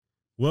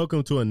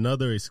Welcome to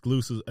another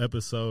exclusive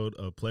episode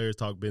of Players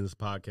Talk Business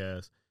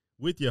Podcast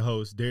with your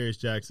hosts, Darius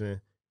Jackson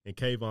and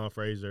Kayvon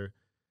Frazier.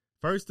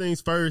 First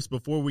things first,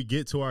 before we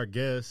get to our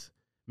guests,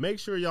 make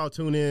sure y'all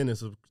tune in and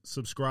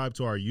subscribe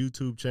to our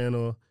YouTube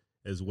channel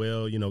as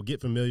well. You know, get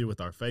familiar with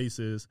our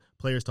faces,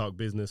 Players Talk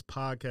Business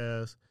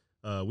Podcast.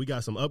 We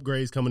got some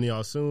upgrades coming to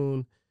y'all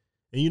soon.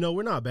 And, you know,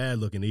 we're not bad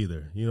looking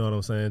either. You know what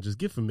I'm saying? Just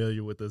get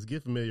familiar with us.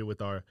 Get familiar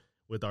with our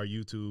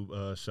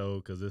YouTube show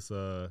because it's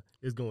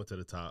going to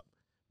the top.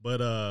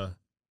 But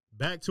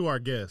back to our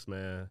guest,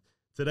 man.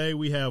 Today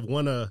we have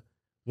one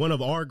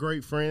of our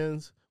great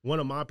friends, one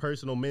of my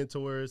personal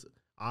mentors.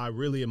 I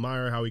really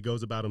admire how he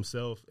goes about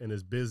himself and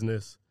his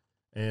business.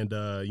 And,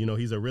 you know,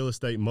 he's a real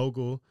estate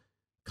mogul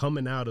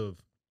coming out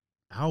of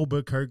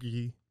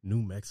Albuquerque,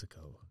 New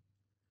Mexico.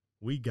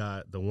 We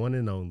got the one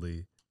and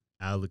only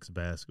Alex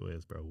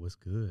Vasquez, bro. What's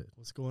good?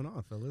 What's going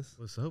on, fellas?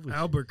 What's up with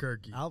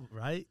Albuquerque?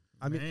 Right?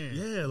 I mean, Man.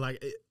 Yeah,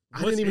 like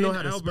I didn't even know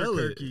how to spell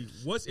it.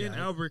 What's in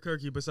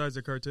Albuquerque besides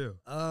the cartel?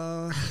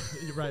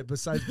 You're right.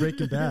 Besides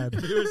Breaking Bad,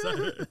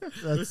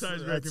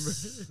 Besides Breaking Bad,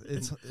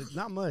 it's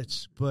not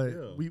much,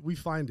 but we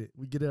find it.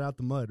 We get it out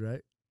the mud, right?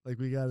 Like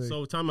we got to.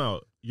 So time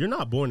out. You're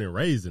not born and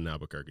raised in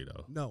Albuquerque,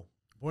 though. No,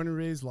 born and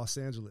raised Los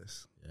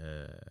Angeles.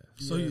 Yeah.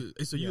 So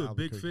you a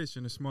big fish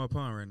in a small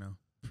pond right now.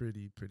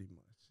 Pretty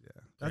much.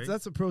 Yeah.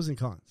 That's the pros and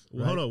cons.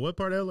 Well, right? hold on. What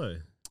part of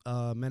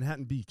LA?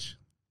 Manhattan Beach.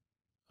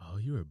 Oh,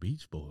 you're a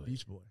beach boy.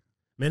 Beach boy.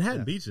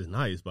 Manhattan Beach is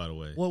nice, by the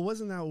way. Well, it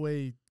wasn't that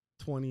way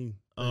 20.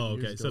 Oh,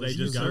 okay. Years So ago. they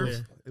just got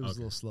there. It was a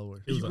little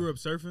slower. You grew up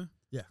surfing?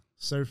 Yeah,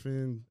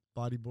 surfing,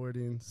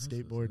 bodyboarding,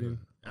 skateboarding.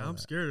 I'm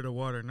scared of the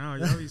water now.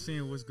 Y'all be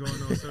seeing what's going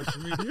on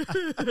social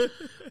media.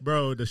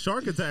 Bro, the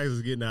shark attacks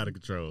is getting out of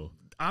control.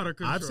 Out of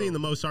control. I've seen the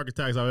most shark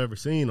attacks I've ever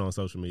seen on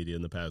social media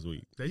in the past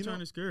week. They trying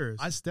to scare us.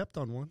 I stepped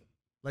on one.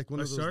 Like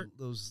one A of shark?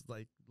 those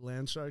like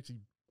land sharks.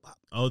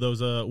 Oh,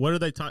 those what are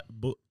they?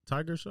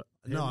 Tiger shark?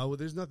 No,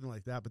 there's nothing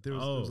like that. But there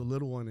was a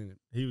little one in it.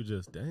 He was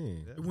just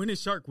dang. Yeah. When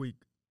is Shark Week?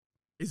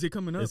 Is it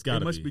coming up? It's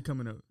gotta It must be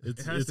coming up.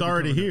 It's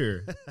already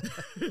here.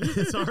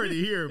 It's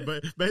already here.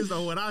 But based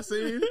on what I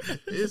seen,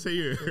 it's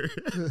here.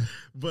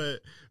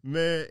 But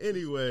man,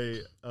 anyway,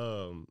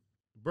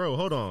 bro,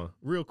 hold on,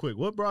 real quick.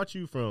 What brought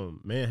you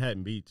from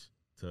Manhattan Beach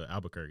to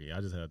Albuquerque?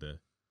 I just had to.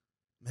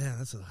 Man,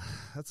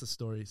 that's a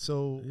story.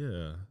 So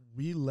yeah,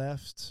 we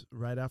left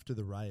right after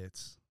the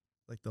riots,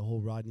 like the whole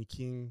Rodney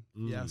King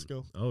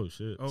fiasco. Oh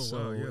shit. Oh so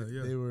wow,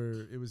 yeah.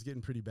 It was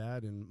getting pretty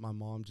bad, and my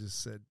mom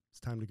just said it's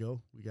time to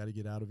go. We got to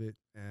get out of it,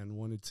 and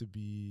wanted to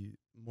be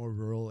more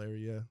rural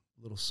area,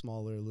 a little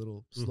smaller, a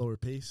little slower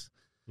pace.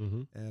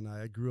 Mm-hmm. And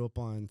I grew up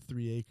on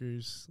 3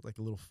 acres, like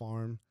a little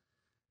farm,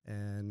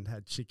 and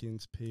had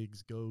chickens,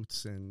 pigs,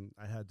 goats, and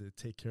I had to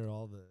take care of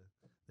all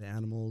the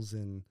animals,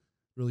 and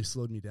really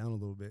slowed me down a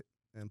little bit.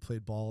 And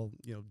played ball,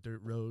 you know,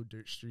 dirt road,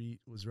 dirt street,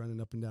 was running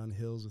up and down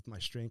hills with my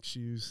strength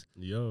shoes.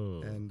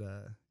 Yo. And,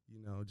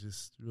 you know,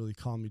 just really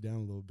calmed me down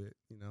a little bit.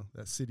 You know,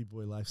 that city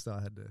boy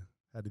lifestyle had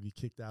to be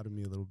kicked out of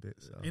me a little bit.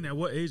 So. And at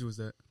what age was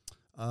that?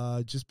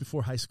 Just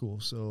before high school.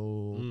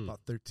 So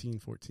about 13,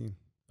 14.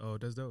 Oh,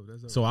 that's dope.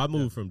 So I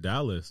moved from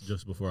Dallas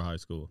just before high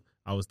school.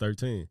 I was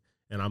 13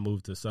 and I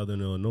moved to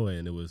Southern Illinois,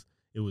 and it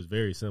was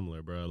very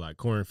similar, bro. Like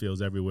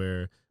cornfields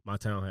everywhere. My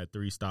town had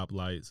 3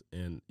 stoplights,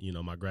 and, you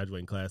know, my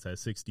graduating class had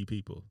 60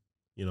 people.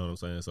 You know what I'm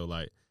saying? So,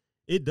 like,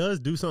 it does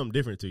do something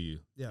different to you.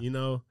 Yeah. You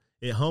know,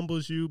 it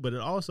humbles you, but it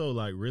also,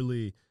 like,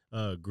 really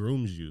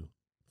grooms you.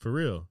 For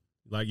real.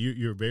 Like,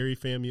 you're very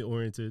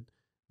family-oriented.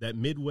 That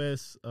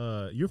Midwest,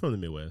 you're from the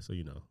Midwest, so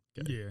you know.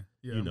 Okay.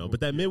 Yeah. You know,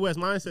 but that Midwest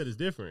mindset is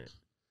different.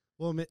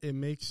 Well, it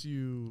makes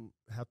you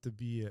have to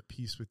be at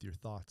peace with your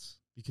thoughts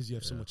because you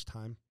have so much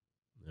time.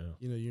 Yeah.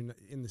 You know, you're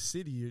in the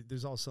city,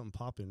 there's all something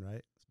popping,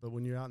 right? But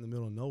when you're out in the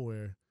middle of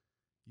nowhere,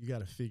 you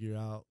got to figure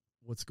out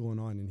what's going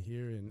on in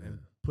here and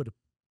put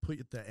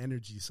the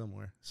energy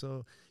somewhere.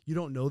 So you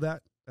don't know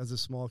that as a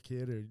small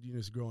kid or you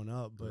just growing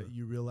up, but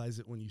you realize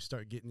it when you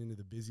start getting into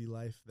the busy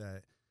life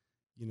that,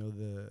 you know,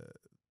 the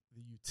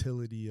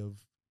utility of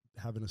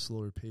having a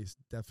slower pace,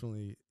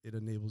 definitely it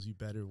enables you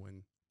better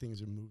when things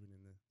are moving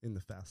in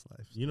the fast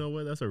life. So. You know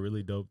what? That's a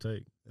really dope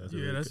take. That's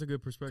a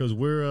good perspective.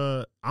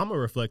 Because I'm a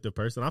reflective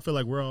person. I feel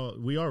like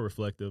we are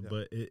reflective,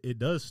 but it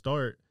does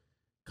start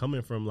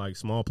coming from like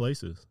small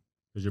places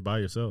because you're by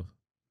yourself.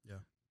 Yeah.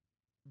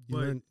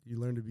 You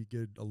learn to be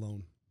good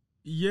alone.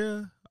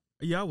 Yeah,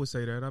 I would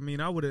say that. I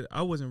mean, I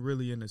wasn't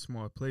really in a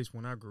small place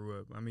when I grew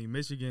up. I mean,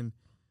 Michigan,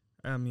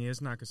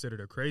 it's not considered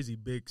a crazy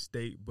big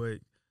state, but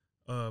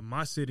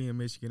my city in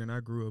Michigan, and I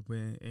grew up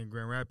in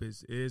Grand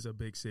Rapids, is a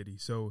big city.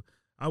 So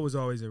I was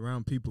always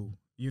around people,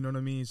 you know what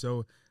I mean?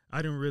 So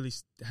I didn't really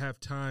have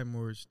time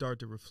or start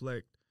to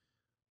reflect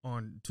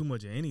on too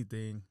much of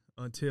anything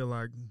until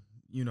I,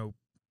 you know,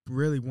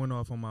 really went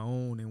off on my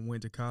own and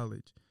went to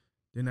college.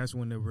 Then that's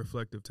when the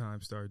reflective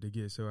time started to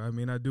get. So, I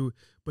mean, I do.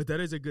 But that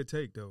is a good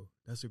take, though.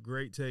 That's a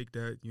great take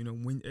that, you know,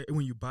 when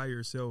you by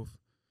yourself,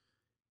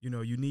 you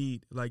know, you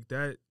need, like,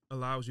 that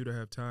allows you to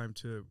have time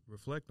to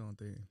reflect on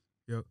things.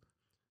 Yep.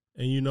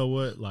 And you know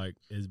what? Like,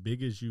 as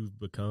big as you've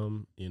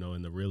become, you know,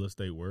 in the real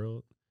estate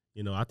world,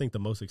 I think the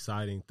most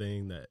exciting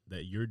thing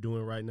that you're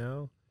doing right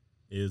now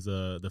is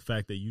the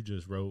fact that you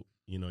just wrote,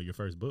 your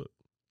first book.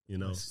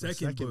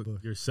 Second book.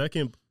 Your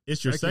second.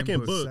 It's your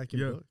second book. Second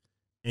book.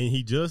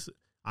 And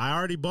I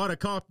already bought a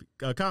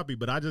copy,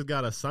 but I just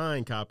got a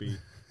signed copy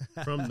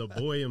from the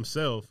boy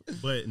himself.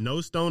 But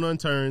No Stone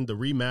Unturned, the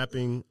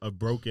remapping of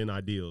broken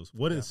ideals.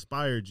 What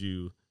inspired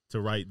you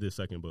to write this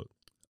second book?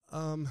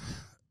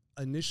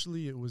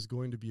 Initially, it was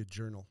going to be a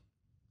journal.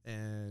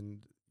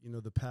 And,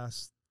 the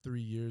past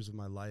 3 years of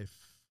my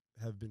life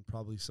have been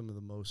probably some of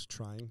the most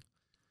trying.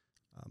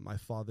 My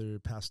father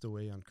passed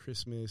away on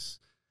Christmas.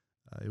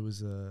 It was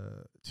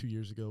 2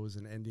 years ago. It was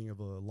an ending of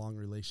a long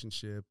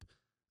relationship.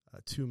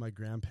 2 of my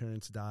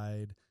grandparents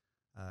died.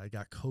 I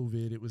got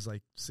COVID. It was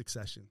like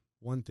succession,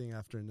 one thing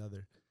after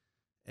another.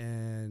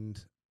 And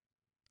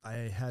I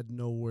had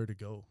nowhere to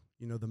go.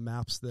 The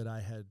maps that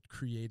I had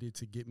created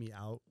to get me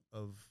out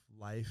of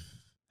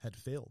life had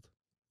failed.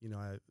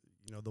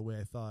 The way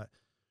I thought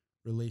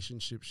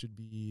relationship should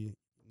be,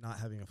 not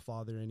having a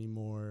father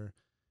anymore,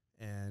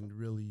 and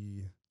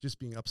really just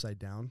being upside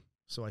down.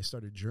 So I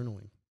started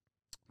journaling.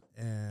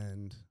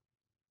 And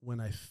when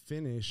I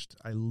finished,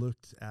 I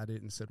looked at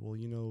it and said,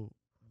 well,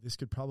 this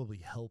could probably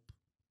help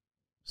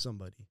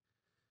somebody.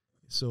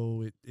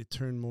 So it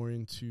turned more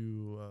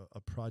into a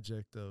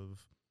project of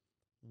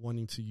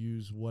wanting to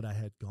use what I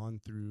had gone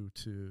through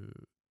to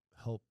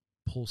help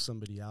pull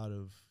somebody out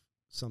of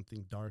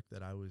something dark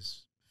that I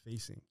was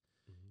facing.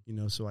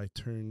 So I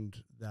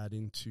turned that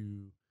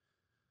into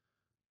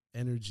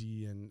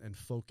energy and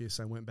focus.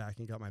 I went back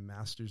and got my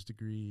master's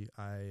degree.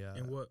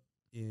 In what?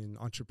 In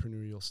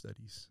entrepreneurial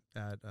studies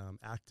at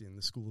Acton,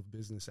 the School of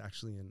Business,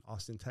 actually in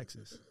Austin,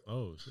 Texas.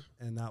 Oh,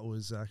 and that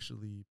was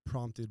actually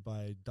prompted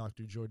by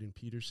Dr. Jordan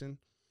Peterson.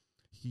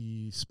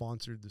 He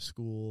sponsored the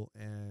school,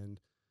 and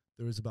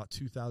there was about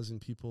 2,000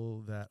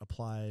 people that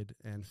applied,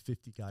 and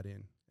 50 got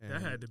in. And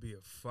that had to be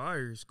a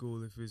fire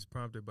school if it's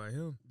prompted by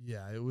him.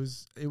 Yeah, it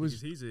was. Because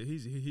he's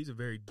a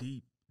very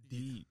deep,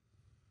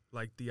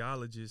 like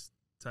theologist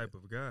type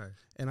of guy.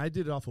 And I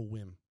did it off a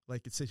whim.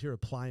 Like it said here,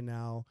 apply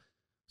now.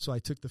 So I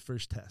took the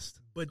first test.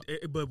 But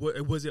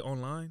was it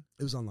online?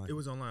 It was online. It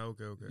was online.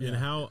 Okay. Yeah. And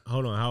how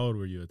old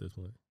were you at this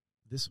point?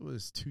 This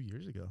was 2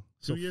 years ago.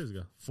 2 years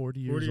ago. 40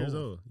 years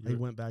old. I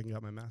went back and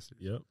got my master's.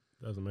 Yep.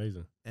 That was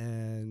amazing.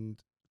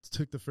 And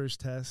took the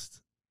first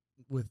test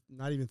with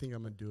not even thinking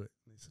I'm going to do it.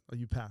 They said, oh,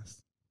 you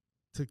passed.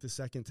 Took the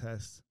second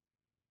test.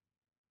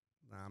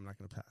 Nah, I'm not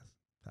going to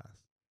pass.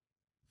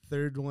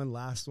 Third one,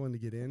 last one to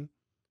get in.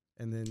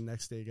 And then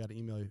next day I got an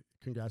email.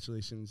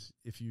 Congratulations.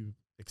 If you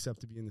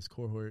accept to be in this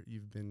cohort,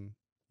 you've been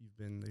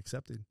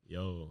accepted.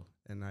 Yo.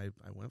 And I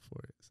went for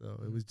it. So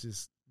it was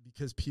just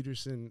because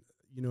Peterson,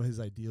 his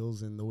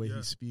ideals and the way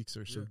he speaks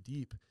are so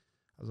deep.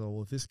 I was like,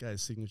 well, if this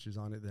guy's signature's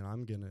on it, then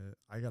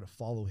I got to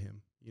follow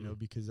him,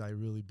 because I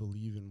really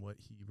believe in what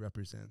he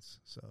represents.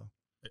 So,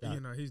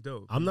 he's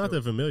dope. I'm not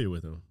that familiar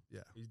with him.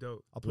 Yeah. He's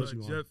dope. I'll put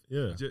you Jeff, on.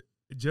 Yeah.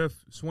 Jeff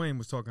Swain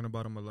was talking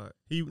about him a lot.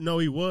 He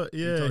was.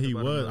 Yeah, he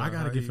was. I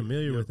got to get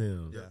familiar with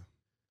him. Yeah.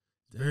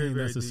 Dang,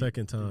 that's the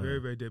second time. Very,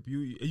 very deep.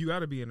 You got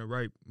to be in the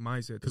right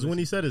mindset. Because when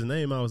he said his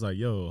name, I was like,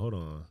 yo, hold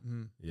on.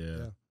 Mm-hmm.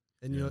 Yeah.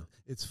 And,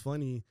 it's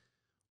funny.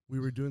 We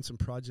were doing some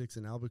projects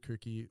in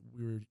Albuquerque.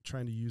 We were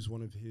trying to use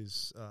one of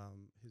his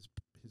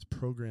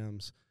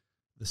programs,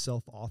 the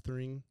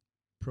self-authoring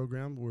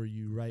program, where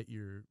you write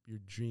your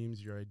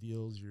dreams, your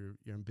ideals, your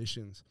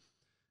ambitions.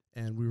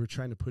 And we were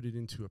trying to put it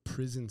into a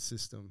prison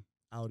system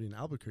out in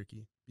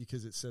Albuquerque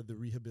because it said the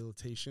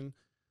rehabilitation,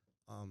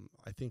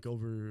 I think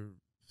over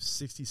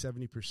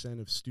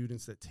 60-70% of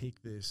students that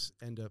take this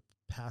end up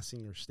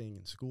passing or staying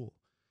in school.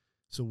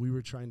 So we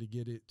were trying to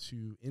get it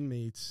to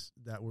inmates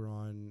that were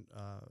on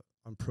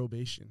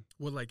probation.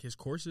 Well, like his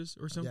courses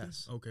or something?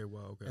 Yes. Okay,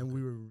 wow, okay.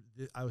 And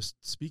I was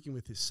speaking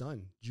with his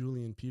son,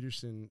 Julian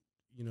Peterson,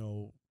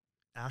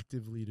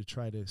 actively to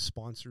try to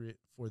sponsor it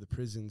for the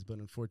prisons, but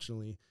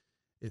unfortunately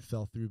it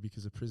fell through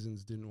because the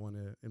prisons didn't want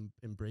to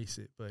embrace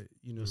it. But,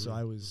 so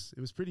it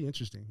was pretty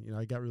interesting.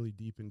 I got really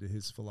deep into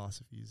his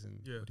philosophies and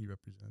what he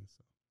represents.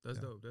 So. That's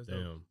dope. That's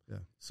dope. Yeah.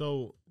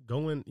 So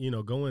going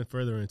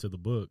further into the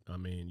book, I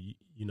mean,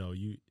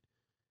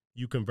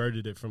 you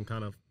converted it from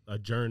kind of a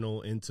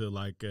journal into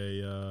like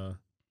a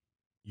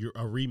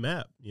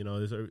remap.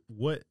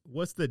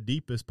 What's the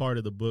deepest part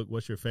of the book?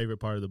 What's your favorite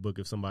part of the book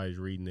if somebody's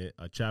reading it?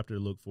 A chapter to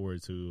look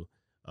forward to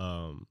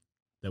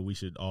that we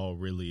should all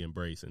really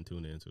embrace and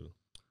tune into.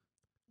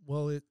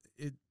 Well,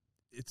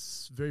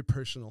 it's very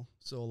personal.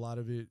 So a lot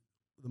of it,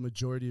 the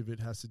majority of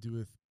it has to do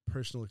with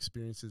personal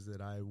experiences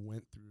that I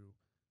went through.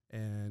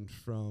 And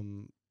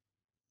from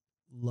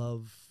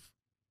love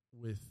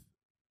with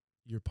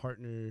your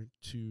partner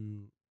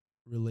to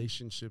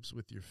relationships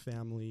with your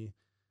family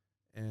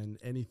and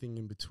anything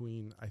in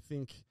between. I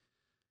think,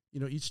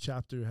 each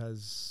chapter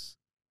has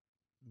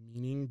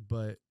meaning,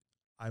 but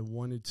I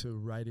wanted to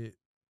write it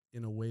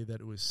in a way that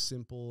it was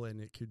simple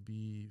and it could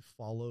be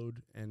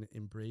followed and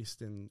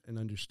embraced and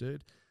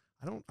understood.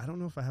 I don't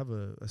know if I have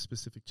a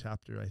specific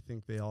chapter. I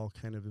think they all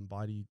kind of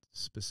embody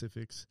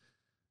specifics.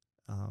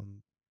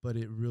 but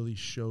it really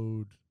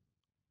showed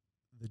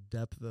the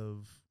depth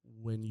of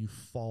when you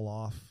fall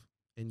off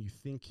and you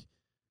think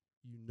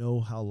you know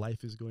how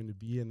life is going to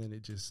be, and then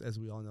it just, as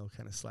we all know,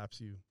 kind of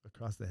slaps you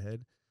across the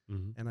head.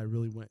 Mm-hmm. And I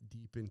really went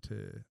deep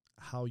into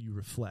how you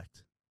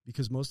reflect,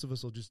 because most of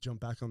us will just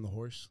jump back on the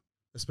horse,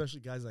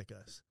 especially guys like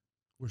us.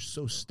 We're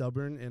so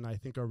stubborn, and I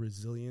think our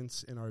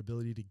resilience and our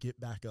ability to get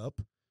back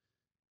up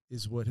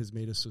is what has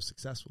made us so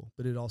successful.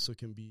 But it also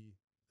can be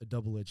a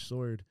double-edged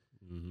sword,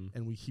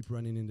 and we keep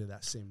running into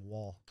that same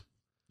wall.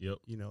 Yep.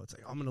 You know, it's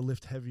like, I'm going to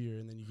lift heavier,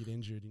 and then you get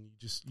injured, and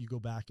you go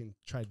back and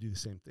try to do the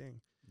same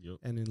thing. Yep.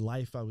 And in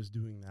life, I was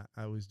doing that.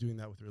 I was doing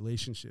that with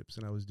relationships,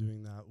 and I was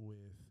doing that with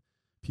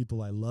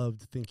people I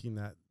loved, thinking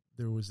that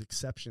there was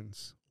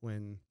exceptions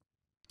when,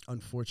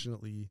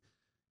 unfortunately,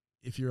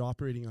 if you're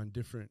operating on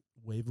different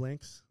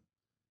wavelengths,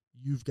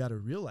 you've got to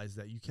realize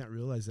that. You can't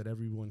realize that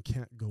everyone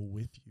can't go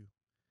with you,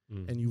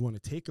 and you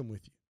want to take them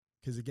with you.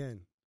 Because,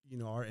 again, you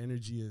know, our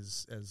energy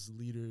as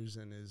leaders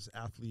and as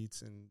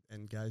athletes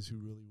and guys who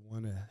really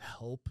want to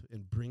help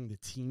and bring the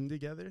team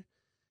together,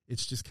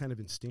 it's just kind of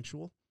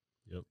instinctual.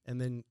 Yep.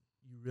 And then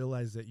you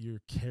realize that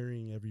you're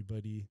carrying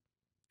everybody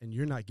and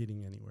you're not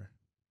getting anywhere.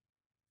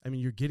 I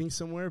mean, you're getting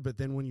somewhere, but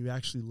then when you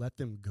actually let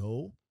them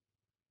go,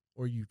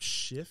 or you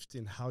shift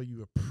in how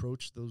you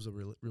approach those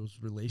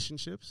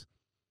relationships,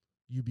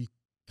 you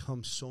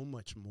become so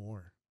much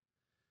more.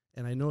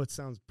 And I know it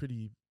sounds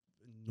pretty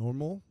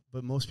normal,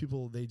 but most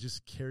people, they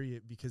just carry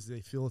it because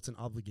they feel it's an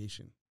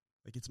obligation.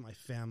 Like, it's my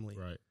family.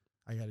 Right.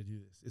 I got to do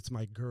this. It's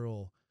my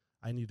girl.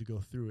 I need to go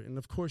through it. And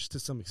of course, to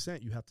some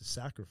extent, you have to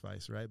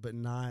sacrifice, right? But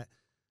not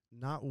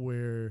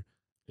where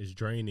it's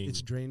draining.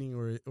 It's draining,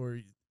 or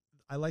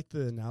I like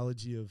the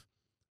analogy of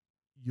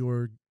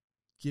you're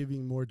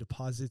giving more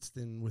deposits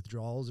than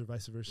withdrawals, or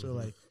vice versa.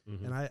 Like,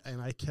 and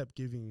I kept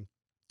getting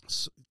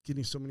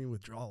so many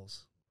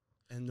withdrawals,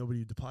 and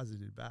nobody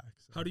deposited back.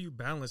 So. How do you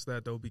balance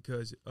that, though?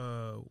 Because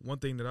one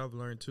thing that I've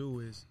learned,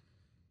 too, is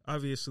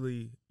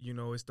obviously, you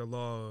know, it's the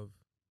law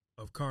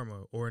of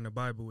karma, or in the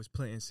Bible, it's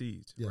planting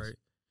seeds, yes. right?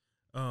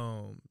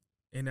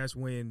 And that's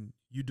when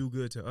you do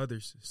good to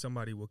others,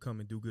 somebody will come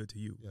and do good to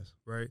you, yes.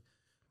 right?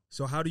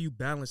 So how do you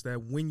balance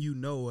that when you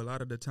know a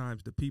lot of the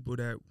times the people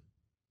that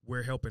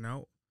we're helping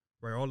out,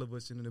 right, all of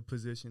us in a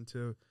position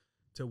to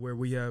where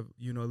we have,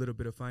 you know, a little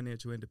bit of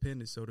financial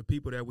independence. So the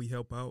people that we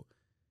help out,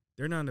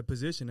 they're not in a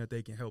position that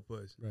they can help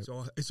us. Right.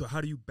 So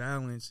how do you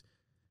balance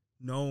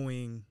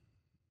knowing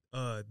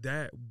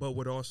that, but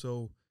with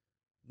also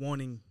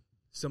wanting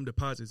some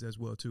deposits as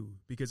well, too?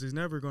 Because it's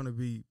never going to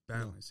be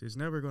balanced. No. It's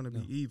never going to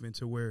be even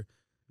to where,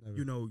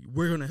 you know,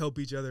 we're going to help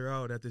each other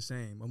out at the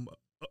same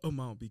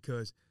amount.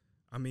 Because,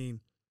 I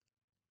mean,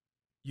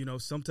 you know,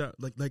 sometimes,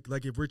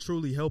 like if we're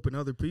truly helping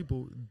other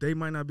people, they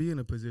might not be in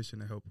a position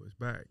to help us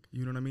back.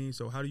 You know what I mean?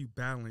 So how do you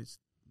balance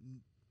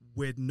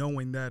with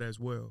knowing that as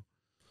well?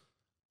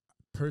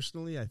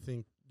 Personally, I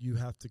think you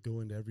have to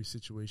go into every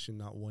situation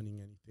not wanting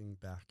anything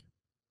back,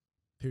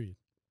 period.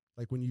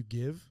 Like, when you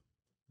give,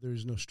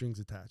 there's no strings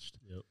attached.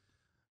 Yep.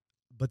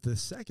 But the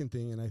second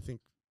thing, and I think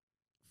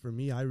for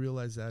me, I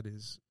realize that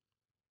is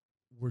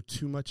we're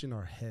too much in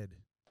our head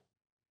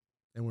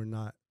and we're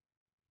not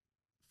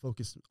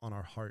focused on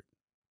our heart.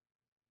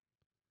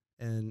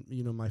 And,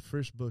 you know, my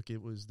first book,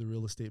 it was the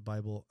Real Estate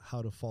Bible,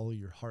 How to Follow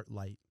Your Heart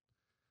Light.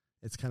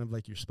 It's kind of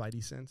like your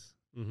spidey sense.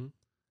 Mm-hmm.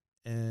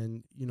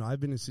 And, you know, I've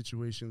been in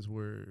situations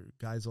where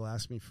guys will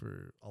ask me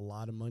for a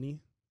lot of money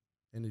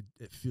and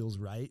it feels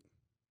right.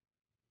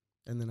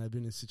 And then I've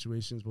been in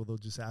situations where they'll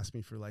just ask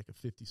me for like a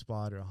 50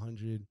 spot or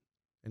 100,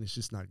 and it's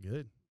just not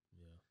good.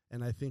 Yeah.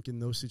 And I think in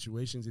those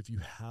situations, if you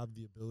have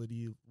the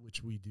ability,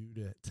 which we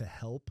do, to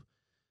help,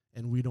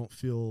 and we don't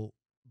feel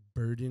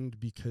burdened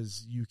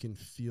because you can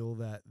feel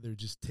that they're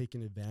just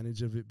taking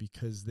advantage of it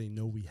because they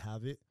know we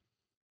have it,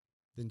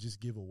 then just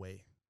give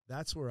away.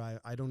 That's where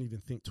I don't even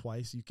think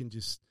twice. You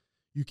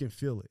can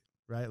feel it,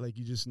 right? Like,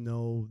 you just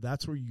know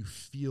that's where you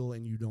feel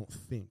and you don't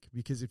think.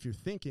 Because if you're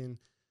thinking,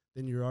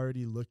 then you're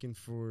already looking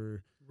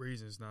for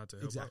reasons not to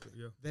help. Exactly. Out.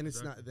 Yeah. Then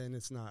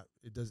it's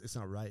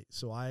not right.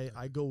 So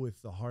I go with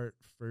the heart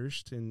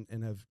first,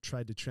 and have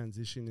tried to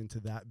transition into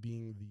that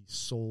being the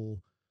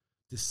sole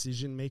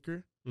decision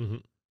maker,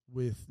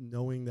 with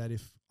knowing that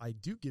if I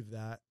do give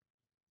that,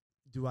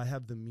 do I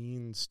have the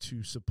means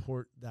to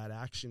support that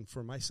action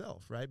for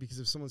myself, right? Because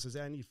if someone says,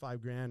 hey, I need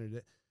 $5,000, or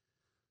that,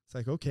 it's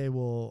like, okay,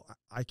 well,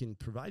 I can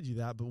provide you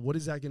that, but what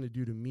is that going to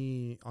do to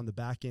me on the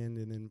back end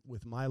and then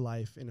with my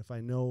life? And if I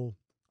know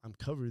I'm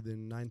covered,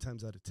 then 9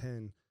 times out of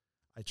 10,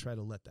 I try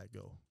to let that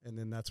go. And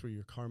then that's where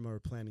your karma or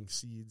planting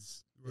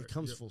seeds, it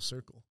comes full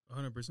circle.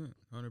 100%.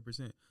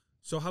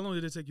 So how long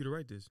did it take you to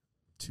write this?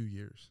 2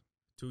 years.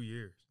 2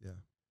 years. Yeah.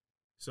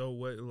 So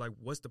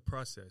what's the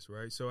process,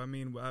 right? So, I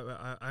mean,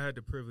 I had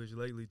the privilege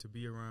lately to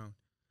be around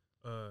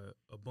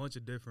a bunch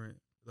of different,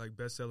 like,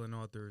 best-selling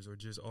authors or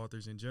just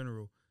authors in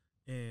general.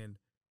 And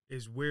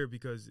it's weird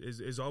because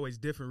it's always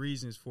different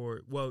reasons for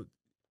it. Well,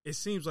 it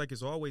seems like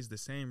it's always the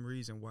same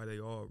reason why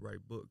they all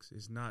write books.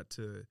 It's not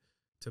to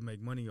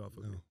make money off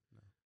of it.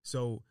 No.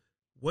 So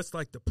what's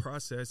like the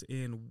process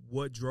and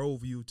what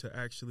drove you to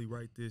actually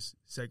write this?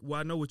 Well,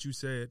 I know what you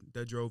said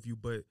that drove you,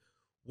 but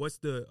what's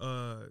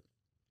the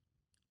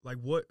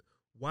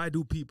why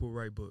do people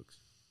write books?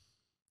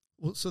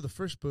 Well, so the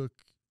first book,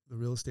 The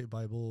Real Estate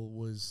Bible,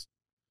 was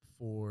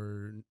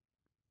to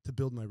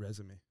build my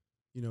resume.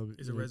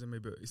 It's a resume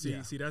book.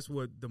 See, that's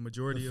what the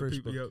majority of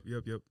people.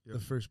 Yep. The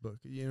first book,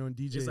 and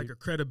DJ, it's like a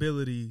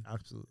credibility.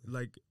 Absolutely.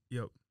 Like,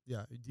 yep.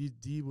 Yeah,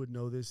 D would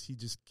know this. He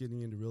just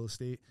getting into real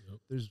estate. Yep.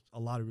 There's a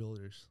lot of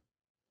realtors.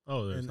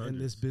 Oh, there's and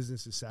this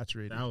business is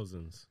saturated.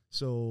 Thousands.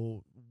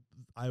 So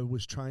I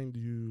was trying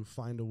to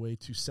find a way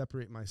to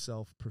separate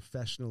myself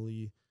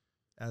professionally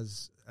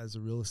as a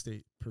real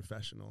estate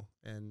professional,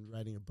 and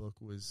writing a book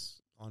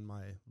was on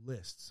my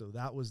list. So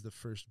that was the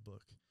first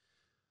book.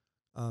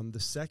 The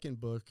second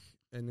book,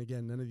 and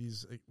again, none of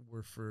these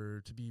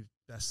were to be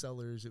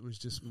bestsellers. It was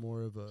just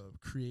more of a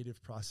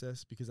creative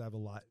process because I have a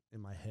lot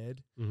in my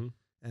head. Mm-hmm.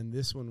 And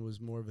this one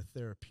was more of a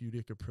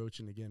therapeutic approach.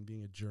 And again,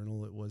 being a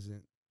journal, it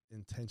wasn't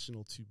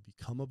intentional to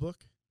become a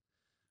book,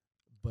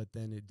 but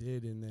then it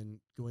did. And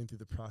then going through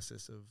the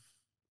process of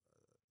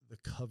the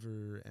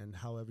cover and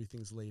how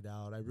everything's laid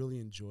out, I really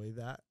enjoy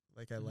that.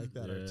 Like, I like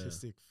that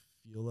artistic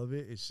feel of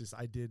it. It's just,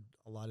 I did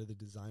a lot of the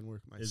design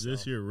work myself. Is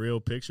this your real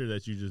picture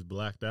that you just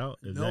blacked out?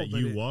 Is no, that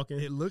you walking?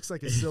 It looks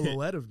like a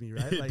silhouette of me,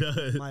 right? It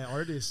does. My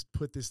artist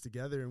put this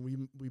together, and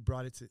we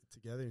brought it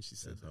together, and she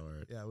said,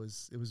 yeah, it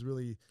was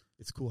really,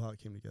 it's cool how it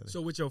came together. So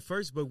with your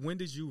first book, when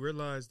did you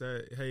realize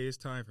that, hey, it's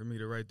time for me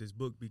to write this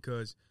book?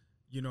 Because,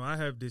 I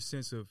have this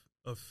sense of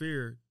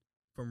fear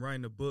from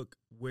writing a book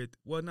with,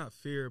 well, not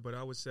fear, but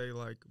I would say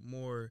like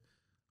more,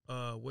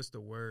 what's the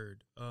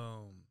word?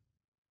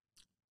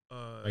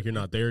 Like you're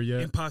not there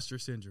yet? Imposter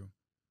syndrome.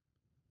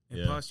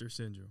 Imposter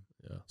syndrome.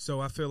 Yeah.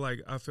 So I feel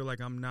like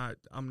I'm not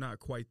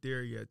quite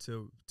there yet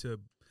to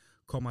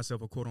call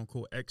myself a quote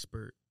unquote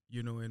expert,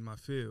 in my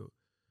field.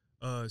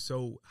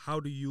 So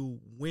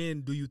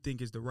when do you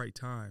think is the right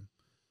time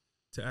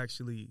to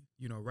actually,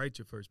 write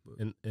your first book?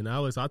 And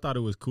Alex, I thought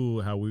it was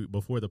cool how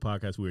before the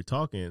podcast we were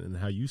talking and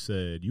how you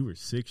said you were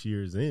 6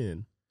 years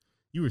in.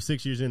 You were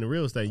 6 years into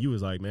real estate. You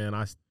was like, man,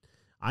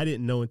 I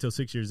didn't know until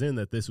 6 years in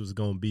that this was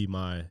going to be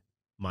my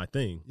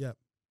thing. Yep.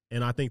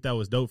 And I think that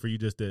was dope for you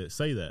just to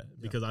say that,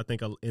 because I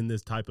think in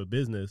this type of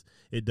business,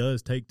 it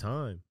does take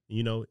time.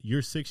 Your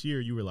 6th year,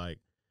 you were like,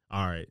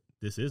 all right,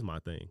 this is my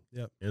thing.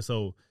 Yep. And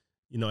so,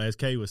 as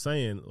Kay was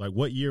saying, like,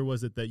 what year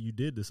was it that you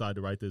did decide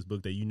to write this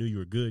book, that you knew you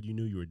were good, you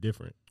knew you were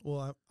different?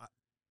 Well,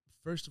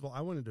 first of all,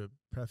 I wanted to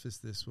preface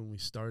this when we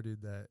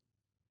started that,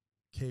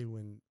 Kay,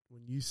 when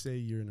you say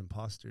you're an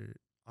imposter,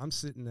 I'm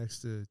sitting next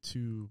to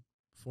 2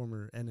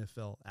 former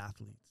NFL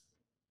athletes.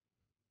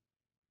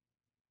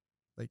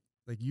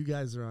 Like you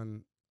guys are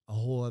on a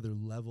whole other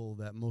level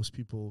that most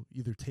people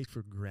either take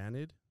for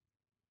granted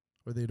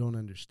or they don't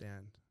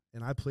understand.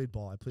 And I played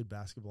ball, I played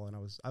basketball, and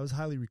I was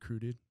highly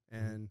recruited.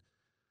 And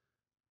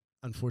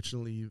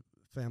unfortunately,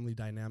 family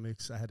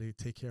dynamics, I had to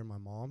take care of my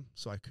mom,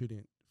 so I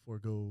couldn't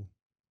forego,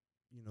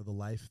 the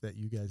life that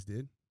you guys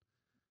did.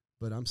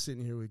 But I'm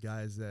sitting here with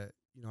guys that,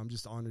 I'm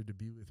just honored to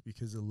be with,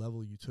 because the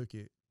level you took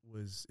it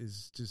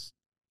is just,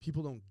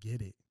 people don't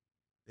get it.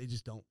 They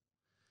just don't.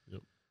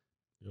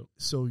 Yep.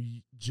 So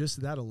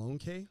just that alone,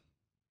 Kay,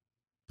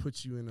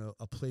 puts you in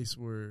a place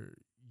where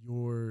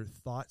your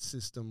thought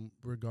system,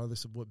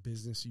 regardless of what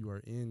business you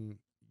are in,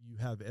 you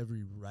have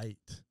every right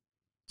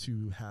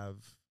to have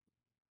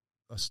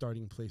a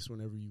starting place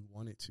whenever you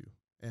want it to.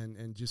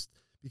 And just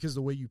because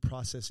the way you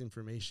process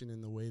information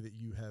and the way that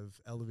you have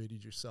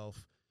elevated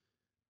yourself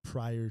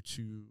prior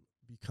to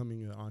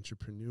becoming an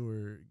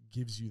entrepreneur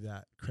gives you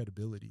that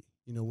credibility.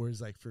 Whereas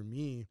like for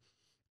me,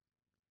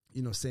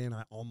 saying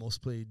I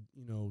almost played,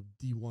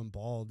 D1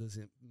 ball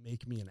doesn't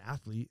make me an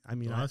athlete. I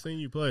mean, I seen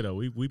you play though.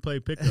 We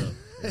played pickup,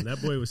 and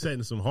that boy was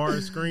setting some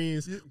hard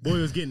screens. Boy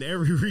was getting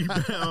every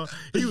rebound.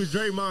 He was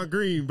Draymond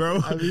Green, bro.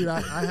 I mean,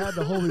 I had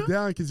to hold it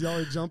down because y'all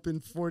were jumping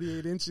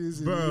 48 inches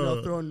and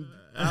throwing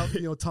out,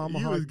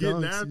 tomahawk. You was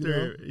getting dunks,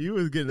 after it. You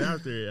was getting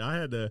after it.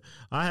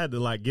 I had to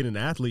like get in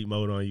athlete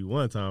mode on you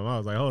one time. I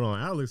was like, hold on,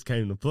 Alex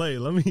came to play.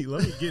 Let me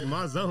get in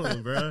my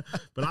zone, bro.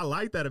 But I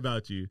like that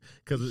about you,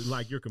 because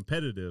like you're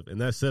competitive, and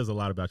that says a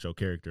lot about your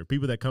character.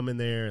 People that come in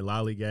there and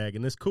lollygag,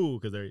 and it's cool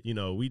because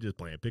they're, we just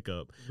playing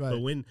pickup. Right. But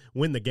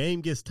when the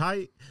game gets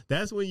tight,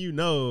 that's when you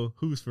know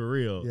who's for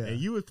real. Yeah. And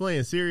you was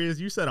playing serious.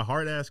 You set a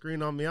hard ass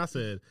screen on me. I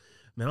said,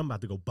 man, I'm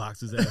about to go box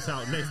his ass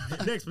out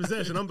next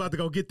possession. I'm about to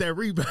go get that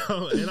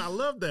rebound. And I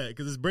love that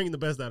because it's bringing the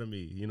best out of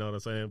me. You know what I'm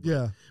saying?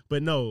 Yeah.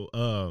 But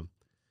no,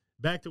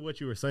 back to what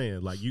you were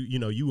saying. Like,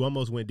 you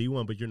almost went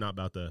D1, but you're not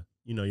about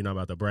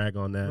to brag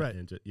on that. Right.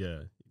 And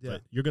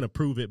But you're going to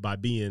prove it by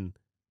being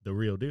the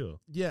real deal.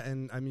 Yeah.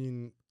 And I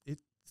mean, it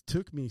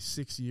took me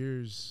 6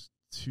 years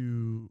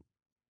to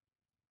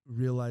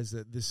realize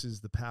that this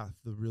is the path,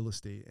 the real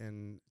estate,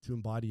 and to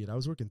embody it. I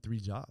was working 3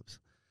 jobs.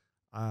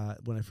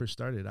 When I first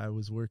started, I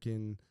was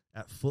working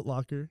at Foot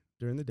Locker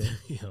during the day.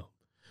 Damn.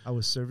 I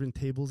was serving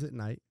tables at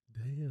night.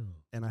 Damn.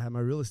 And I had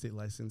my real estate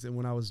license. And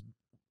when I was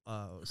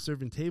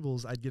serving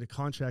tables, I'd get a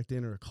contract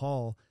in or a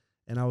call,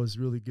 and I was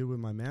really good with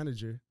my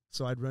manager.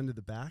 So I'd run to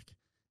the back,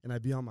 and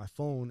I'd be on my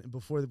phone. And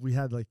before we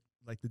had like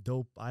the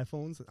dope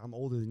iPhones, I'm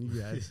older than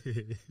you guys.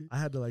 I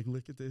had to like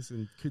look at this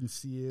and couldn't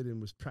see it,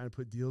 and was trying to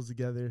put deals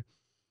together.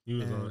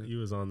 You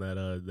was on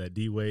that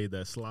D-Wade,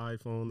 that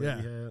slide phone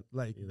that you had,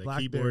 like that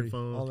BlackBerry, keyboard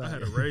phone. all that. I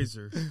had a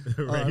razor,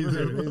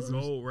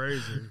 gold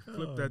razor.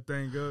 Flip that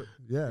thing up.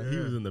 Yeah, he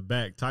was in the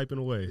back typing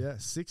away. Yeah,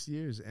 6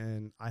 years,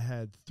 and I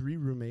had 3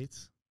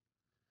 roommates,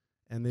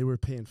 and they were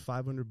paying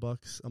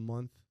 $500 a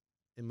month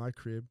in my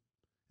crib,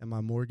 and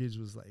my mortgage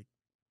was like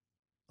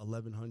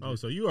 $1,100. Oh,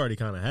 so you already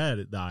kind of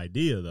had the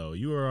idea though.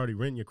 You were already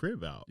renting your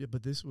crib out. Yeah,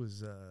 but this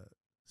was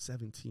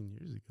 17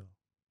 years ago.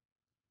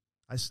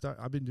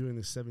 I've been doing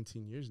this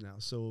 17 years now.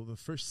 So the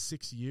first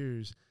 6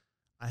 years,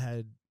 I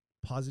had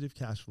positive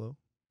cash flow.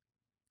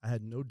 I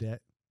had no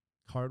debt.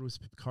 Car was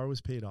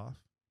paid off,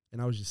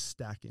 and I was just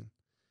stacking.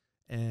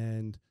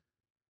 And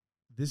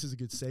this is a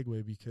good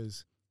segue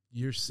because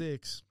year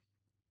 6,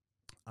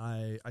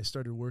 I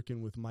started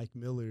working with Mike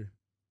Miller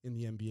in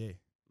the NBA.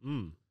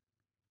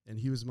 And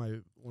he was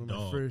one of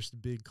my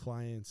first big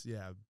clients.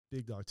 Yeah,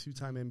 big dog,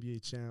 2-time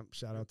NBA champ.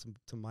 Shout out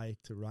to Mike,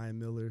 to Ryan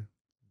Miller,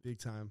 big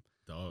time.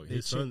 Dog,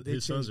 his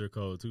sons are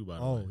cold too, by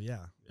the way. Oh,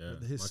 yeah.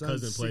 My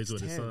cousin plays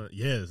with his son.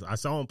 Yes, I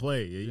saw him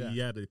play. He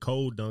had a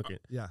cold dunking.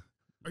 Yeah.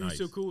 Are you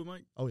still cool with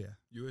Mike? Oh, yeah.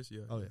 US,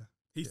 yeah. Oh, yeah.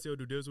 He still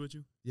do deals with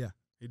you? Yeah.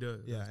 He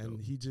does. Yeah, That's and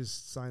dope. he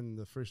just signed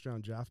the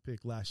first-round draft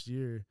pick last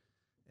year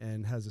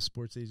and has a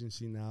sports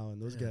agency now,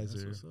 and those guys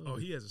are... Oh,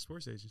 he has a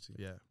sports agency?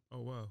 Yeah.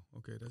 Oh, wow.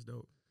 Okay, that's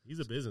dope. He's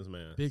a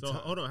businessman. Big so,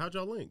 time. hold on. How'd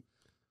y'all link?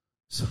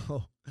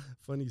 So,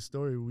 funny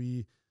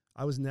story.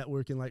 I was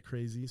networking like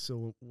crazy.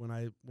 So when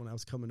I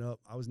was coming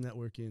up, I was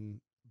networking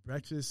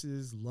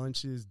breakfasts,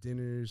 lunches,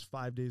 dinners,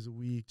 5 days a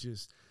week.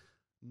 Just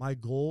my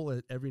goal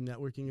at every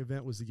networking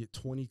event was to get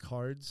 20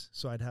 cards.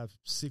 So I'd have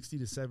 60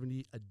 to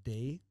 70 a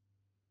day.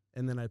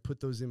 And then I'd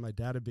put those in my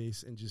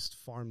database and just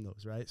farm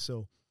those, right?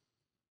 So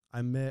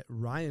I met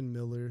Ryan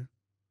Miller,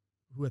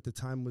 who at the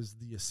time was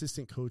the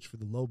assistant coach for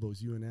the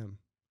Lobos, UNM,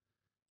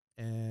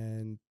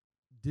 and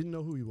didn't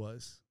know who he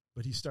was,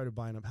 but he started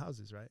buying up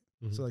houses, right?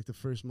 Mm-hmm. So like the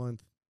first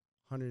month,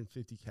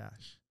 150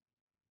 cash.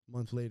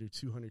 Month later,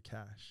 200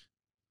 cash.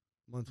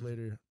 Month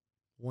later,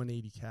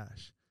 180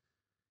 cash.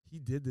 He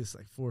did this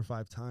like 4 or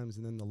 5 times,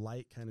 and then the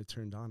light kind of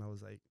turned on. I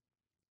was like,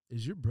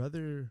 is your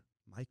brother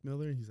Mike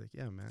Miller? And he's like,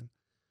 yeah, man.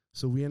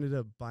 So we ended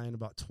up buying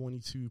about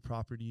 22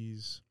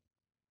 properties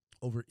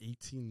over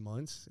 18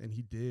 months, and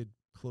he did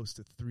close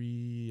to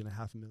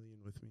 $3.5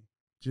 million with me,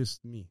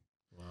 just me.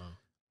 Wow.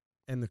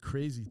 And the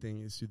crazy thing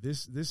is, dude,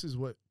 this is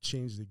what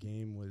changed the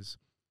game. Was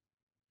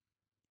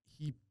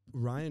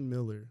Ryan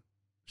Miller,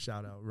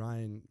 shout out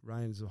Ryan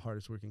is the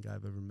hardest working guy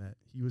I've ever met.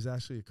 He was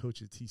actually a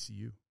coach at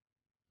TCU,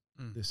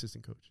 the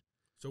assistant coach.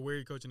 So where are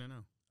you coaching at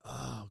now?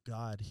 Oh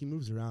God, he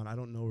moves around. I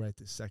don't know right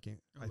this second.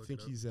 I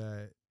think he's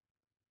at,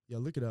 yeah,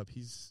 look it up.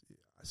 He's,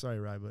 sorry,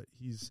 Ryan, but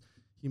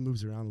he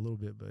moves around a little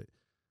bit, but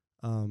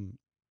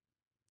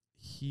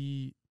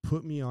he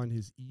put me on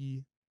his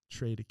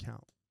E-Trade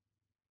account,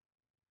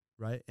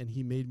 right? And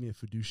he made me a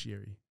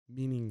fiduciary,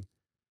 meaning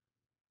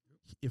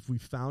if we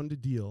found a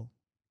deal,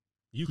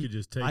 you could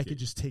just take I could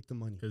just take the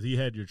money. Because he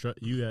had your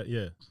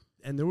yeah.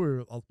 And there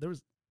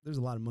was a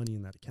lot of money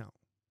in that account.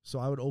 So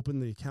I would open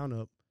the account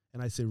up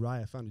and I'd say,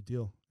 Rye, I found a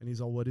deal. And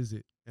he's all, what is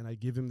it? And I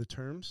give him the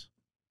terms,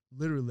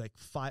 literally like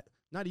 5,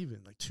 not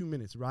even like 2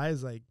 minutes. Rye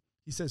is like,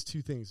 he says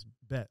 2 things,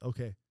 bet,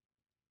 okay.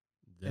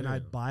 Damn. And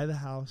I'd buy the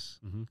house,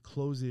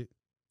 close it,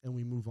 and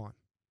we move on.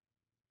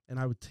 And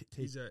I would take.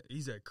 He's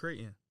at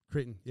Creighton.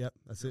 Creighton, yep,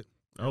 that's it.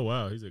 Oh,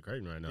 wow, he's at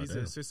Creighton right now. He's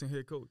the assistant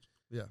head coach.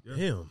 Yeah.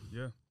 Damn.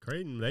 Yeah.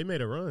 Creighton, they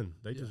made a run.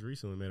 They just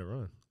recently made a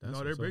run.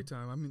 No, they're big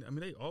time. I mean,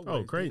 they always.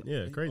 Oh, Creighton,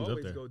 yeah, Creighton's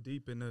up there. Go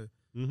deep in the,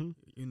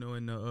 you know,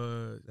 in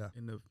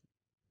the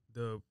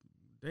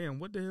damn,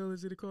 what the hell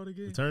is it called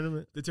again? The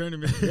tournament. The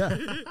tournament. Yeah.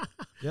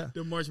 Yeah.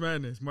 The March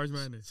Madness.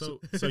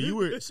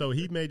 So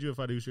he made you a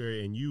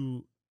fiduciary, and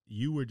you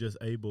were just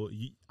able.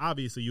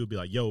 Obviously, you would be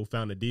like, "Yo,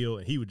 found a deal,"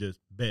 and he would just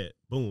bet,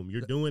 boom,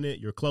 you're doing it,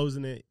 you're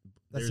closing it.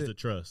 There's the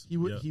trust. He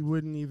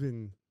wouldn't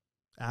even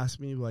ask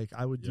me. Like,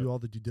 I would do all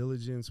the due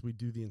diligence. We'd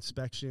do the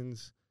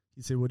inspections.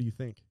 He'd say, "What do you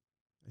think?"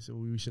 I said,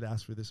 "Well, we should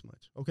ask for this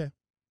much." Okay.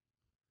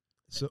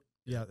 So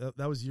yeah,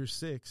 that was year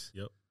 6.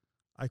 Yep.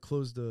 I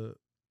closed a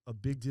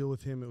big deal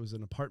with him. It was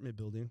an apartment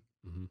building.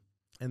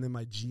 And then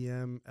my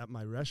GM at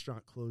my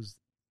restaurant closed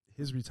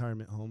his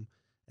retirement home.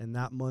 And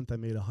that month I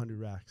made 100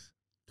 racks.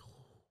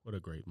 What a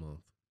great month.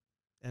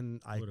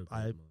 And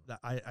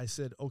I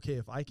said, okay,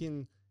 if I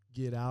can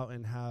get out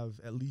and have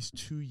at least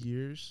 2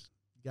 years,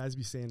 you guys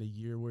be saying a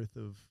year worth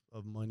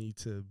of money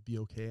to be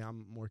okay.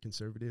 I'm more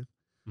conservative.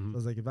 So I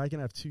was like, if I can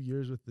have 2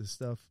 years with this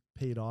stuff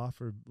paid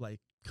off or like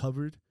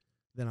covered,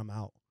 then I'm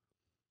out.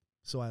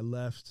 So I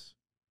left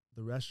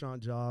the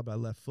restaurant job, I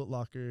left Foot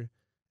Locker,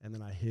 and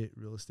then I hit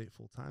real estate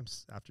full time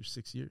after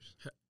 6 years.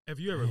 Have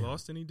you ever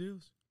lost any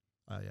deals?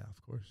 Yeah,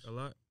 of course. A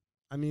lot?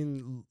 I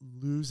mean,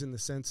 lose in the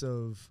sense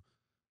of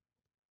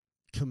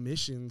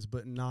commissions,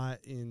 but not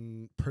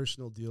in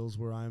personal deals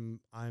where I'm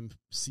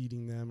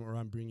seeding them or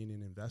I'm bringing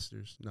in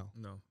investors. No.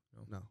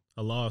 No.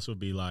 A loss would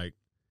be like,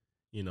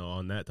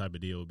 on that type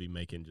of deal would be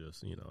making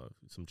just,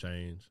 some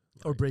change.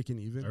 Or breaking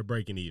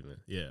even.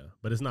 Yeah.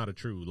 But it's not a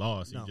true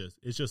loss. No.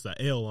 It's just an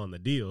L on the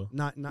deal.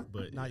 Not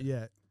yeah.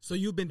 yet. So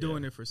you've been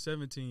doing it for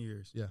 17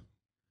 years. Yeah.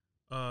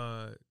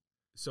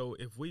 So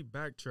if we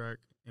backtrack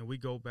and we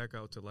go back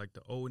out to like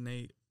the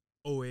 08,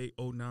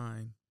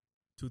 09,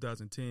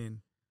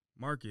 2010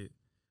 market,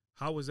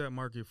 how was that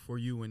market for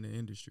you in the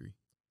industry?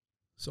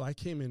 So I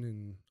came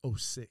in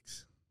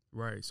 06.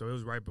 Right. So it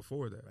was right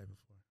before that. Right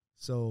before.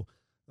 So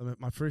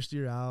my first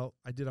year out,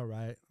 I did all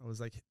right. I was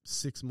like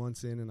 6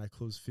 months in and I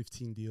closed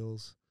 15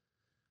 deals.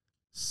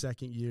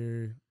 Second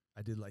year,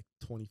 I did like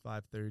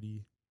 25,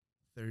 30.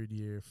 Third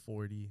year,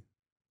 40.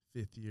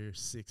 Fifth year,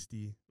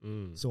 60.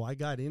 So I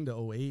got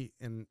into 08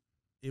 and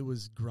it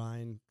was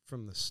grind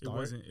from the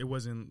start. It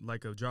wasn't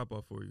like a drop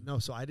off for you. No,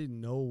 so I didn't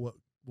know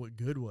what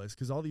good was,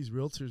 because all these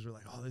realtors were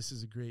like, oh, this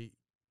is a great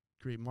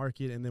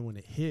market. And then when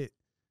it hit,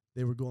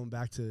 they were going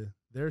back to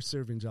their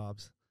serving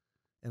jobs.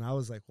 And I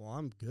was like, well,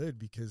 I'm good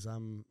because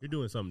you're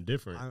doing something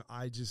different.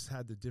 I just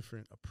had the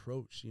different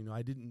approach.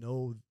 I didn't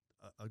know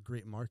a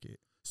great market.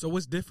 So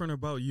what's different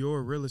about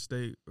your real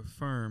estate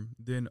firm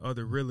than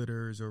other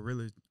realtors or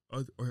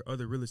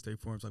other real estate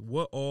firms? Like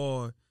what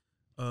all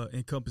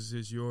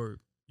encompasses your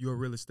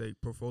real estate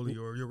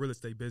portfolio or your real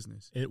estate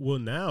business?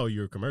 Now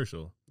you're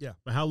commercial. Yeah.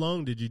 But how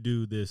long did you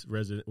do this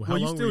residential? Well,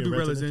 you still do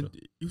residential.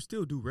 You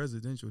still do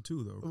residential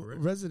too, though,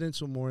 correct?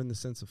 Residential more in the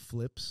sense of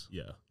flips.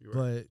 Yeah. You're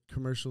right. But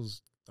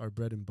commercials are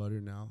bread and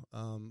butter now.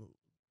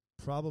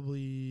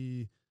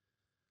 Probably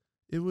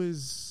it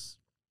was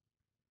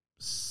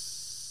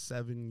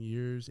 8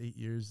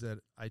 years that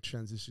I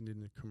transitioned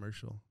into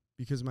commercial,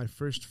 because my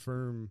first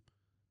firm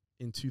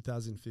in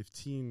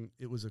 2015,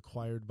 it was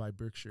acquired by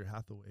Berkshire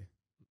Hathaway.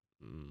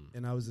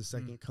 And I was the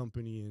second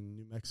company in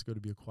New Mexico to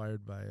be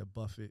acquired by a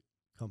Buffett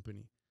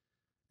company.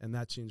 And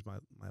that changed my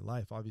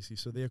life, obviously.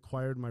 So they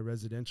acquired my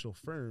residential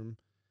firm.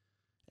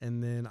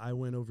 And then I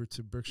went over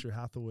to Berkshire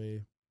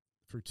Hathaway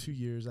for 2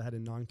 years. I had a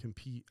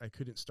non-compete. I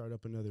couldn't start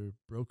up another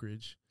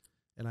brokerage.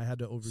 And I had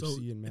to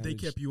oversee and manage. They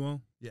kept you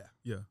on? Yeah.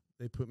 Yeah.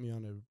 They put me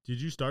on a... Did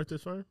you start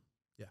this firm?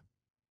 Yeah.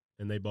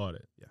 And they bought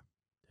it? Yeah.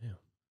 Damn.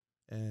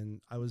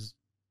 And I was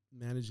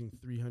managing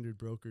 300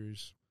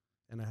 brokers,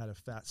 and I had a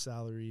fat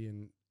salary,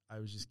 and I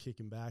was just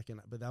kicking back.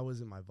 But that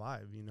wasn't my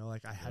vibe,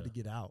 Like I had to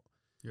get out.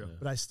 Yeah.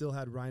 But I still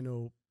had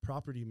Rhino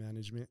Property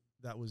Management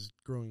that was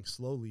growing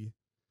slowly,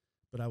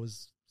 but I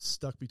was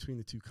stuck between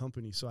the two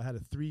companies. So I had a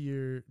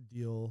 3-year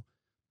deal.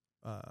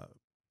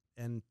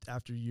 And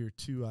after year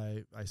 2,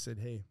 I said,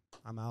 hey,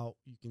 I'm out.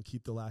 You can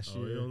keep the last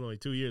year. Only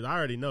 2 years. I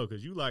already know,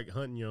 because you like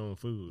hunting your own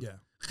food.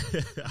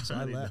 Yeah. So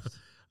I left.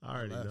 I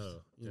already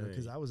know.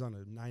 Because I was on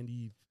a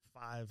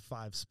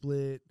 95-5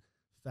 split,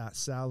 fat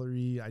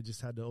salary. I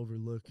just had to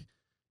overlook,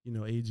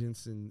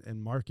 agents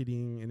and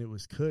marketing, and it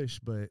was cush,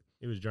 but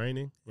it was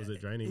draining. Was it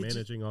draining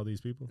managing all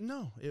these people?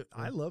 No,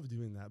 I love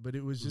doing that, but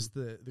it was just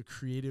the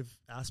creative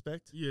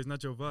aspect. Yeah, it's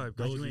not your vibe,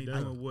 because you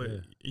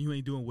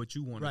ain't doing what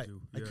you want to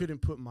do. I couldn't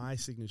put my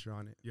signature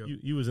on it. Yep.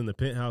 You was in the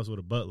penthouse with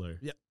a butler.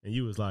 Yeah. And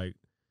you was like,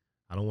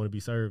 I don't want to be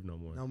served no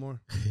more. No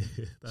more.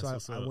 So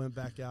I went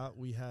back out.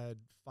 We had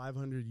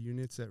 500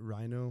 units at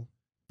Rhino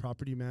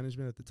Property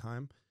Management at the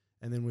time.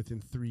 And then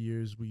within 3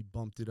 years, we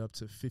bumped it up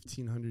to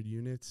 1,500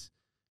 units.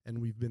 And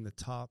we've been the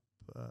top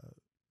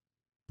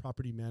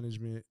property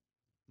management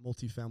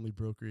multifamily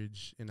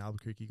brokerage in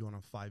Albuquerque going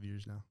on 5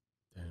 years now.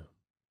 Damn.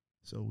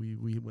 So we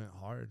went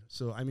hard.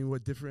 So,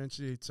 what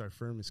differentiates our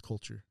firm is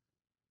culture.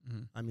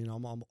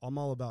 Mm-hmm. I'm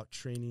all about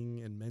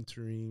training and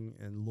mentoring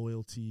and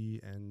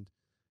loyalty and,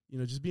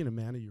 just being a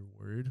man of your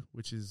word,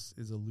 which is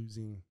a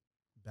losing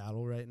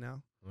battle right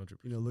now. 100%.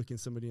 Looking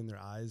somebody in their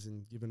eyes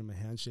and giving them a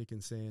handshake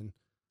and saying,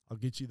 I'll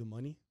get you the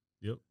money.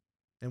 Yep.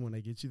 And when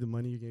I get you the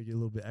money, you're going to get a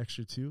little bit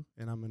extra too.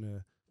 And I'm going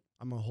to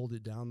hold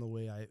it down the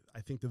way I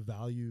think the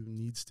value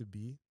needs to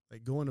be,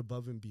 like going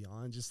above and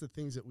beyond, just the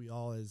things that we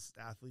all as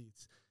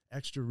athletes,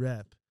 extra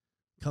rep,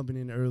 coming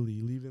in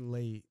early, leaving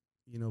late.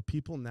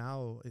 People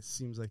now, it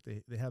seems like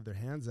they have their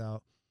hands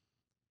out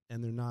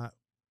and they're not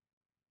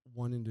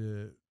wanting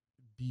to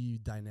be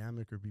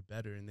dynamic or be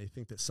better. And they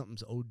think that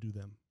something's owed to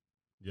them.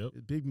 Yep.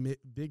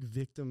 Big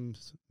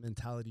victims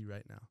mentality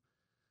right now.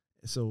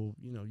 So,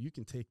 you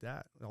can take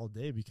that all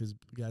day, because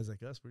guys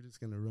like us, we're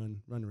just going to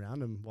run around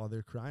them while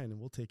they're crying, and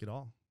we'll take it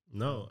all.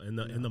 No, and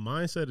the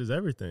mindset is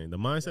everything. The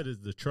mindset is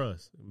the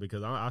trust,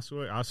 because I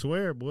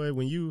swear, boy,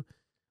 when you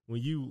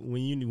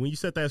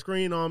set that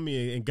screen on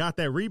me and got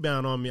that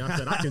rebound on me, I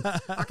said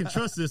I can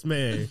trust this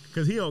man,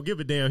 because he don't give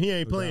a damn. He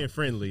ain't playing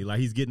friendly, like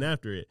he's getting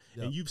after it.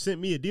 Yep. And you've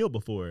sent me a deal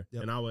before,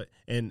 and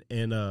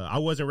I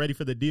wasn't ready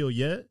for the deal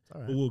yet,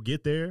 but we'll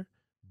get there.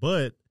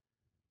 But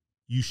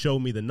you show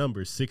me the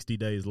numbers 60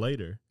 days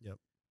later. Yep.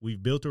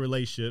 We've built a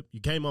relationship.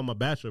 You came on my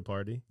bachelor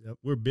party. Yep.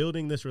 We're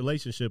building this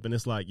relationship, and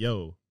it's like,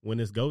 yo, when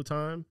it's go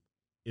time,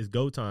 it's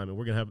go time, and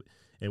we're gonna have.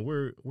 And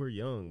we're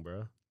young,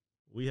 bro.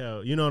 We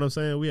have, you know what I'm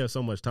saying? We have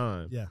so much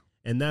time. Yeah.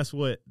 And that's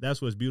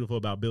what's beautiful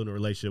about building a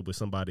relationship with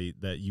somebody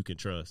that you can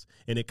trust.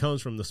 And it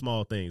comes from the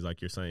small things,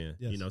 like you're saying.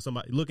 Yes. You know,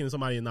 somebody looking at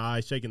somebody in the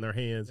eye, shaking their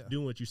hands,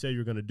 doing what you say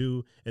you're going to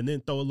do, and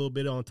then throw a little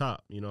bit on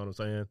top. You know what I'm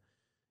saying?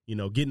 You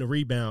know, getting a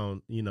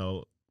rebound, you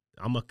know,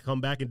 I'm going to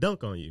come back and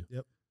dunk on you.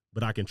 Yep.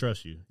 But I can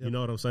trust you. Yep. You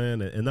know what I'm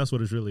saying? And that's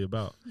what it's really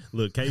about.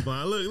 Look,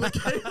 Kayvon, look,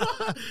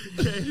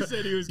 Kayvon. He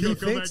said he was going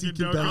to come back and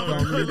dunk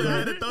on me. I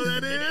had to throw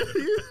that in.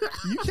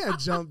 You can't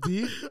jump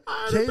deep.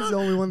 Kay's the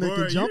only one that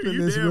can jump in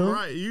this room.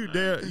 Right. You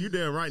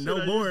damn right.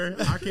 No more.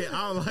 I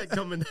don't like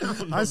coming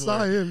down no I saw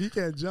more. him. He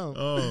can't jump.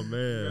 Oh,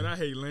 man. Man, I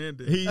hate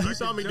landing. You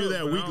saw me do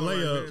that weak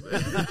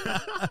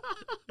layup.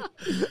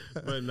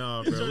 But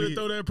no, bro. Trying to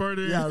throw that part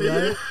in. Yeah,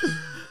 right?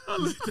 I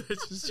looked at you.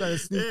 Just trying to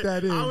sneak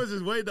that in. I was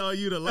just waiting on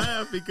you to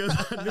laugh because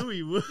I knew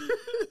he would.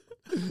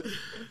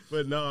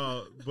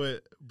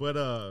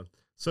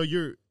 So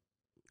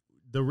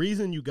the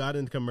reason you got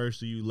into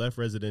commercial, you left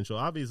residential.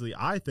 Obviously,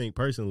 I think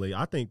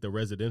the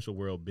residential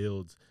world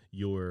builds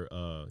your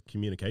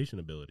communication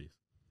abilities.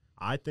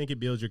 I think it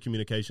builds your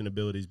communication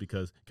abilities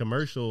because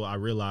commercial, I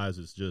realize,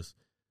 is just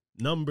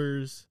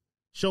numbers.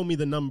 Show me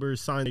the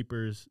numbers, sign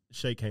papers,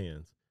 shake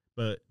hands.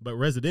 But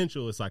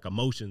residential, it's like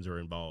emotions are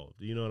involved.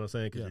 You know what I'm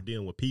saying? Because you're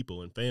dealing with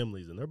people and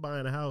families, and they're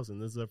buying a house,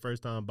 and this is their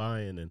first time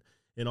buying,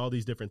 and all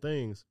these different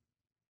things.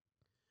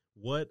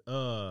 What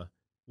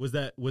was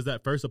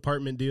that first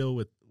apartment deal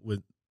with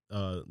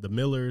the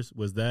Millers?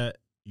 Was that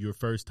your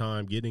first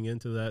time getting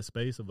into that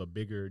space of a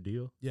bigger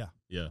deal? Yeah,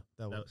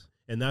 that was.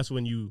 And that's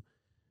when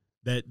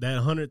that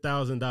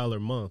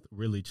 $100,000 month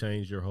really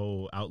changed your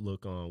whole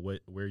outlook on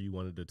where you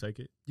wanted to take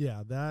it.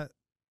 Yeah, that.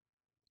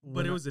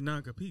 But it was a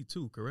non-compete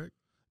too, correct?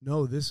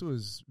 No, this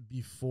was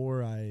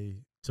before I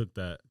took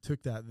that.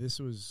 This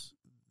was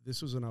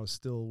when I was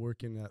still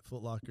working at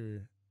Foot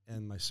Locker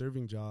and my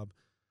serving job.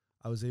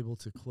 I was able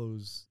to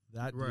close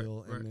that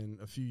deal, and then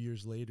a few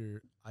years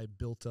later, I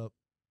built up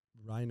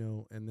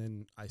Rhino, and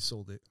then I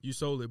sold it. You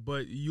sold it,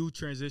 but you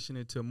transitioned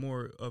into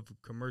more of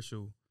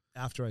commercial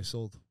after I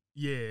sold.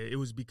 Yeah, it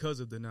was because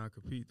of the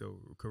non-compete, though,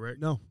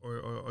 correct? No,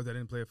 or that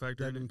didn't play a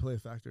factor. That didn't play a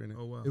factor in it.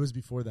 Oh wow, it was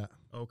before that.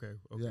 Okay,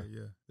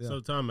 yeah. So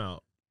time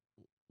out.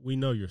 We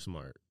know you're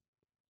smart.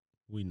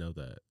 We know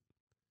that.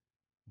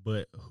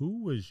 But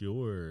who was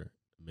your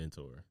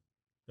mentor?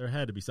 There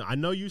had to be some. I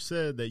know you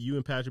said that you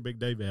and Patrick Big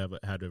David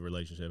had a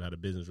relationship, had a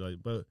business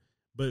relationship,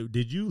 but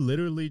did you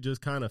literally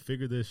just kind of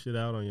figure this shit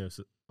out on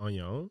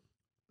your own?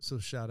 So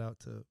shout out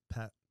to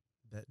Pat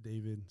Bet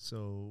David.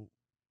 So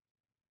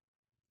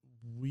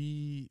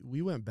we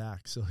went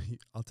back. So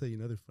I'll tell you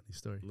another funny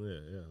story.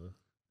 Yeah.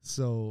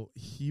 So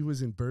he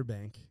was in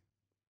Burbank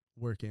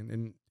working,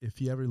 and if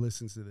he ever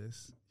listens to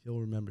this, he'll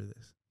remember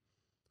this.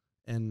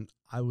 And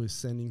I was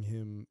sending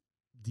him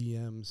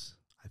DMs.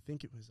 I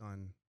think it was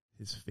on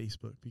his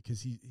Facebook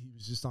because he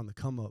was just on the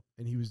come up,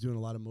 and he was doing a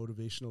lot of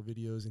motivational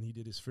videos, and he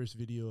did his first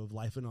video of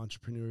Life an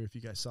Entrepreneur. If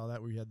you guys saw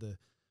that, where he had the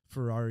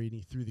Ferrari and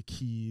he threw the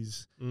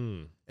keys,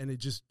 and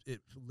it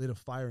lit a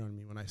fire on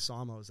me. When I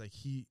saw him, I was like,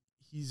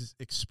 he's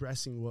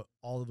expressing what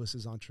all of us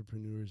as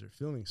entrepreneurs are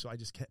feeling. So I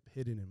just kept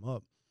hitting him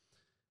up,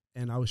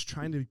 and I was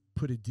trying to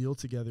put a deal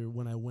together.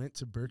 When I went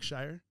to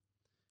Berkshire,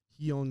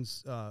 he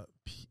owns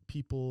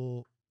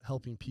People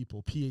Helping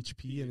People,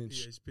 PHP, and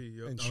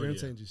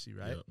insurance agency,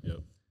 right? Yep.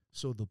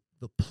 So the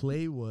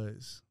play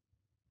was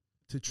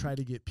to try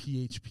to get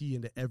PHP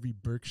into every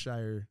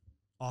Berkshire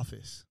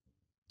office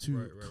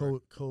to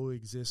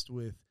coexist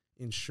with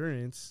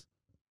insurance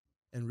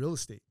and real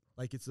estate.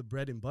 Like, it's the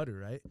bread and butter,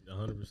 right?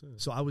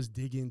 100%. So I was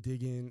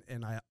digging,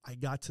 and I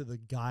got to the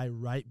guy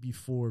right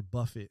before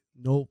Buffett.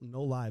 No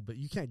lie, but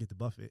you can't get to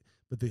Buffett.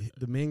 But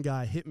the main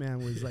guy,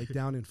 Hitman, was like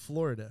down in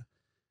Florida.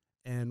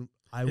 And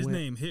his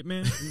name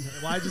Hitman.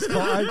 Well, I just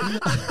called him.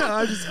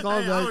 I was just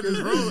rolling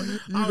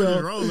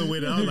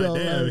with it. I was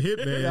like, damn,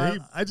 Hitman. Yeah,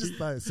 I just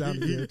thought it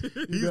sounded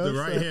good. He's the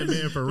right hand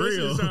man for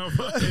real.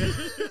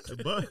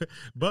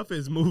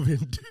 Buffett's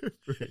moving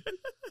different.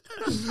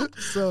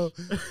 So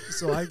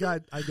I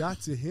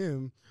got to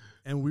him,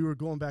 and we were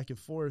going back and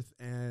forth,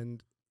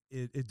 and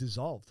it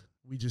dissolved.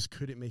 We just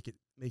couldn't make it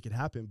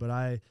happen. But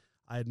I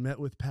had met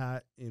with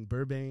Pat in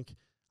Burbank.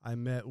 I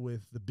met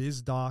with the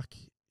Biz Doc,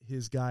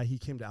 his guy. He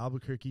came to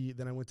Albuquerque.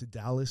 Then I went to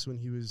Dallas when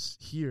he was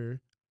here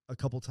a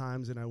couple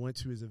times, and I went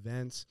to his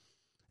events.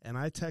 And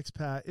I text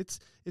Pat. It's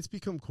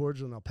become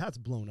cordial now. Pat's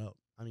blown up.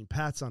 I mean,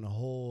 Pat's on a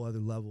whole other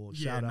level.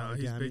 Shout out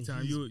again. He's big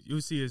time.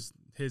 You'll see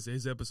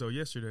his episode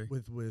yesterday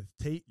with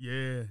Tate.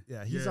 Yeah.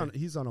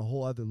 He's on a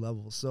whole other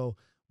level. So,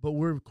 but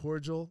we're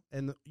cordial,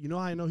 and you know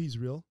how I know he's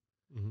real?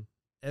 Mm-hmm.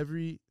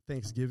 Every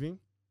Thanksgiving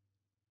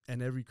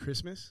and every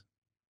Christmas,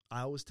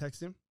 I always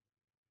text him,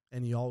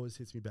 and he always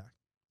hits me back.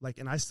 Like,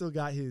 and I still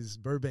got his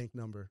Burbank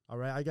number. All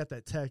right. I got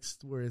that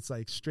text where it's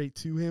like straight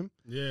to him.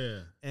 Yeah.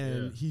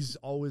 And he's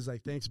always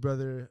like, thanks,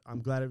 brother.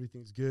 I'm glad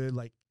everything's good.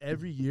 Like,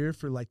 every year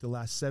for like the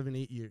last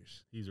 7-8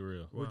 years. He's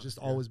real. We're just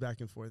always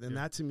back and forth. And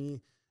that to me,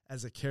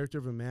 as a character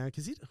of a man,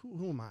 because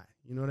who am I?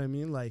 You know what I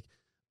mean? Like,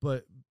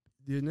 but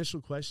the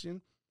initial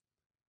question,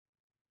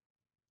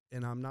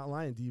 and I'm not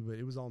lying, D, but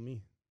it was all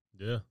me.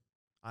 Yeah.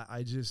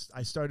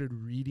 I started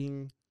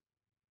reading.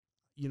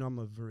 You know, I'm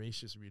a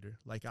voracious reader.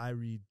 Like I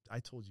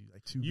told you,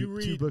 like two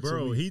books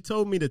bro. a week. He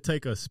told me to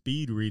take a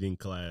speed reading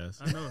class.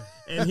 I know.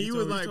 And he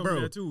was like,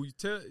 bro. Too.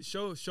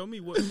 Show me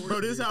what.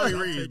 Bro, this is how he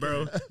reads,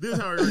 bro. This is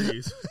how he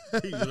reads.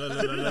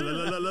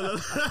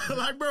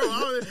 Like,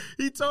 bro,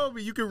 he told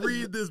me you can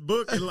read this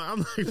book. And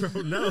I'm like,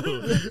 bro, no.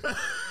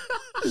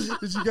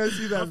 Did you guys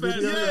see that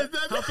video? Yeah,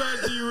 how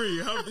fast do you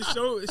read?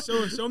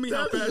 Show me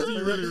how fast do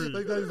you really read?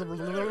 Like that.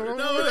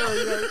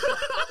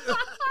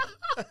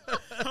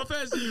 How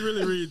fast do you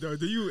really read though?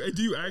 Do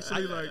you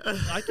actually like?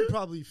 I could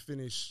probably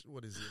finish.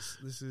 What is this?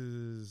 This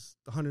is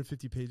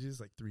 150 pages,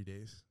 like 3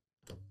 days.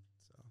 So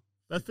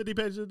that's 50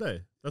 pages a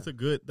day. That's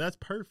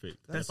perfect.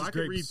 That's a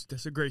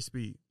great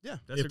speed. Yeah.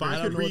 If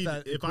I could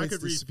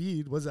read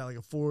speed, was that like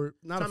a 4?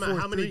 Not a 4.3.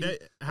 How many days?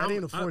 That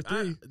ain't a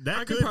 4.3.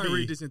 I could probably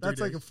read this in 3 days.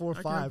 That's like a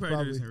 4.5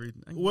 probably.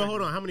 Well,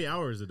 hold on. How many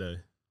hours a day?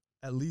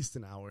 At least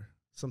an hour.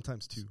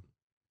 Sometimes 2.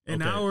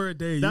 An hour a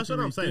day. That's what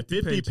I'm saying.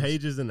 50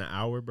 pages in an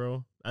hour,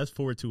 bro. That's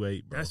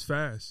 428, bro. That's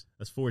fast.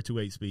 That's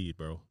 428 speed,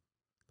 bro.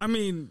 I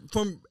mean,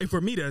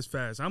 for me, that's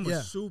fast. I'm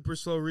a super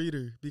slow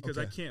reader because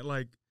I can't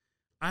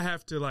I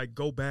have to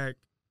go back,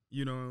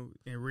 and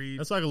read.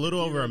 That's like a little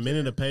over a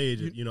minute a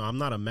page. I'm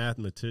not a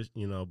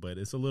mathematician, but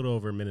it's a little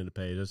over a minute a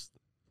page.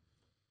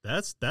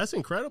 That's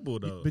incredible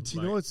though. But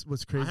you know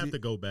what's crazy? I have to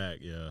go back.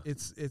 Yeah,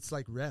 it's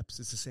like reps.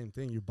 It's the same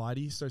thing. Your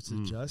body starts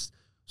to adjust.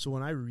 So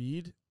when I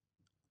read,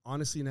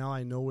 honestly, now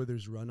I know where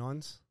there's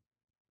run-ons,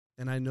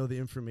 and I know the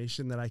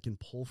information that I can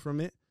pull from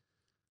it.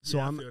 So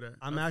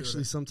I'm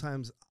actually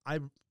sometimes a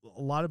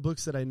lot of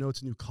books that I know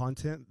it's new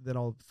content that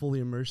I'll fully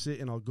immerse it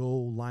and I'll go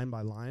line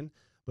by line.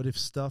 But if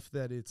stuff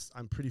that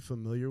I'm pretty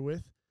familiar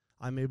with,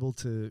 I'm able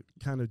to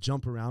kind of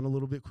jump around a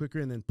little bit quicker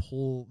and then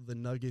pull the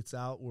nuggets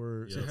out.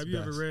 So have you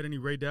ever read any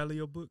Ray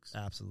Dalio books?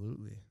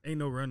 Absolutely. Ain't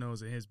no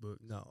run-ons in his book.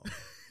 No.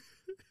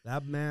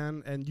 That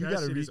man, and you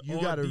gotta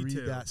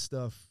read that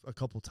stuff a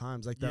couple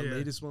times, like that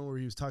latest one where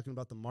he was talking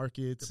about the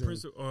markets.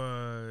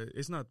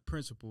 It's not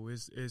principle.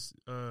 It's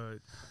the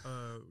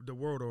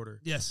world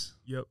order. Yes.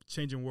 Yep.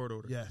 Changing world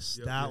order. Yes.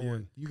 Yep. That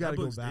one. You gotta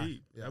go back.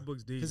 Deep. Yeah. That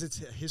book's deep because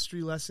it's a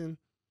history lesson.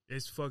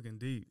 It's fucking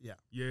deep.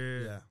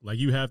 Yeah. Like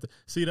you have to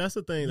see. That's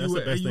the thing. That's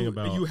the best thing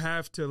about. You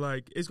have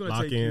to it's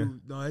gonna take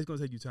you. No, it's gonna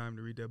take you time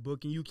to read that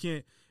book, and you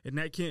can't. And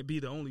that can't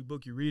be the only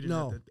book you're reading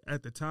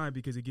at the time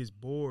because it gets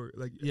bored.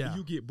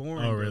 You get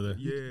boring. Oh, really?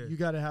 Yeah. You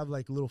got to have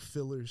little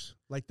fillers.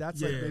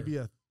 That's like maybe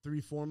a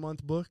 3-4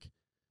 month book.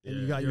 And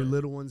you got your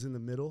little ones in the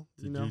middle,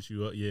 juice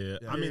you up. Yeah.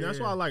 I mean, that's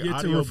why I like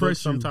audio books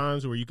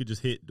sometimes where you could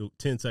just hit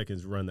 10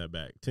 seconds, run that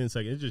back. 10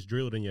 seconds, it's just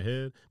drilled in your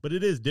head. But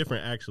it is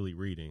different actually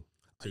reading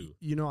too.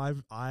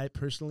 I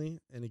personally,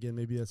 and again,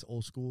 maybe that's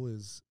old school,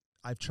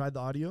 I've tried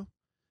the audio,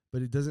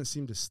 but it doesn't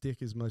seem to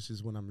stick as much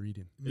as when I'm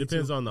reading. It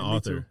depends on the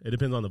author. It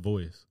depends on the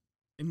voice.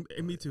 And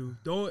me too.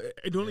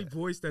 The only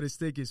voice that is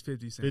thick is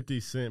 50 Cent. 50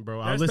 Cent, bro.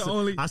 I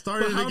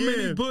started it again.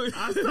 Many books?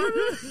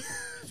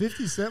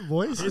 50 Cent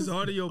voice? His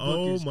audio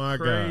book is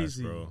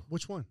crazy. Gosh, bro.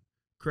 Which one?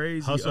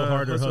 Crazy. Hustle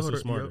Harder, Hustle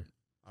Smarter. Yep.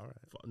 All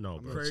right. No,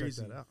 bro.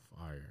 Crazy. Check that out.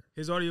 Fire.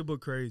 His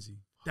audiobook crazy.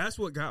 That's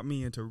what got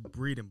me into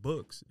reading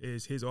books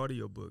is his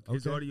audiobook.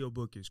 His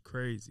audiobook is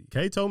crazy.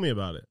 Kay told me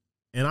about it.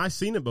 And I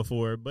seen it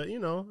before, but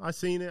I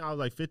seen it. I was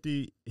like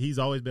 50. He's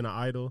always been an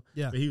idol.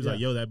 Yeah. But he was like,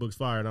 yo, that book's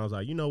fire. And I was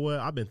like, you know what?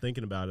 I've been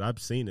thinking about it. I've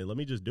seen it. Let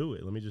me just do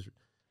it.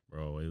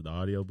 Bro, it was the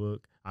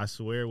audiobook. I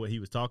swear what he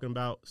was talking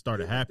about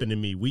started happening to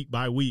me week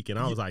by week. And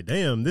I was like,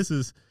 damn, this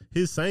is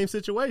his same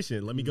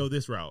situation. Let me go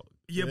this route.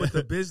 Yeah, but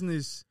the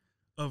business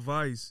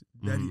advice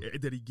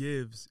that he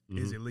gives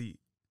is elite.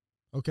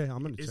 Okay, I'm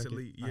going to check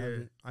elite,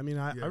 it.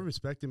 I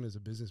respect him as a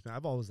businessman.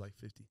 I've always liked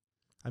 50.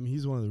 I mean,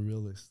 he's one of the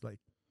realest,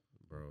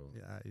 bro.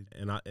 Yeah,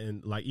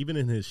 and even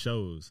in his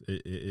shows,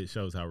 it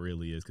shows how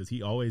real he is because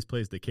he always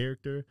plays the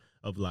character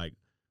of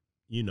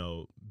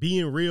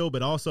being real,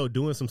 but also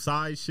doing some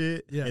side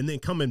shit, and then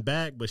coming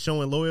back but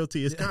showing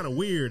loyalty. It's kind of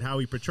weird how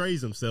he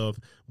portrays himself,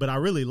 but I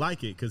really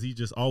like it because he's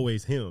just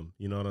always him.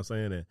 You know what I'm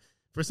saying? And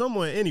for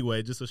someone,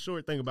 anyway, just a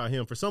short thing about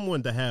him. For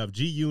someone to have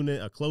G-Unit,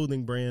 a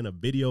clothing brand, a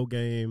video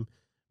game,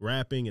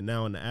 rapping, and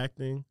now in the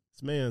acting,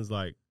 this man's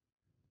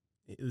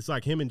it's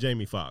like him and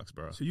Jamie Foxx,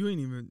 bro. So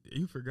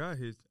you forgot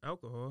his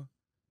alcohol.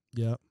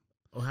 Yep.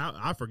 Oh, how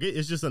I forget?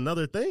 It's just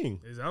another thing.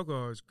 His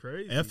alcohol is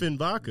crazy. Effing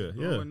vodka,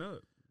 blowing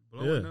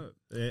up.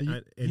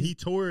 And he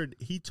toured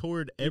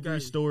every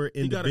store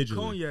individually. He got a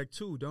cognac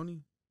too, don't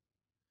he?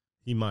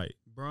 He might.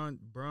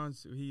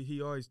 Bronze.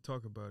 He always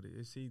talk about it.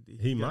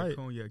 He might,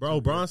 bro.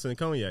 Too, Bronson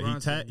cognac.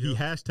 He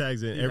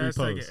hashtags it in every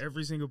post.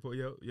 Every single post.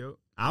 Yep.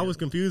 I was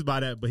confused by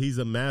that, but he's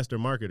a master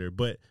marketer.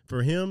 But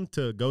for him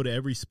to go to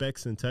every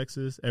Specs in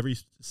Texas, every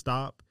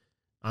stop,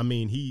 I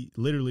mean, he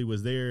literally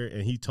was there,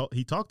 and he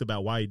talked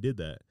about why he did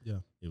that. Yeah,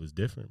 it was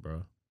different,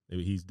 bro.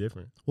 He's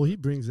different. Well, he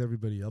brings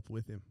everybody up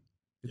with him.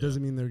 It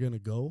doesn't mean they're gonna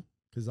go.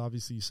 Because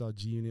obviously you saw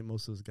G-Unit,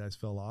 most of those guys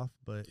fell off.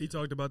 But he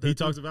talked about that. He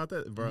talks about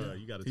that, bro. Yeah.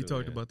 You got to. He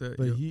talked about that.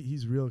 But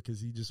he's real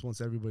because he just wants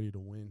everybody to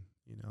win,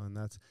 And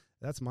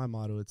that's my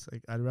motto. It's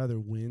like I'd rather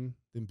win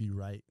than be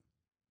right.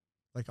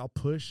 I'll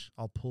push,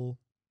 I'll pull,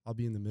 I'll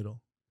be in the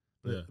middle.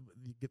 But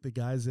Yeah. the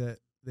guys that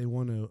they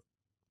want to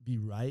be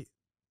right,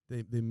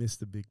 they miss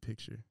the big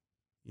picture,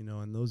 you know.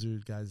 And those are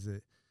guys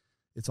that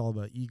it's all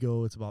about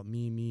ego. It's about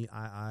me,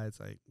 I. It's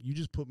like, you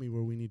just put me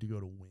where we need to go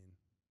to win,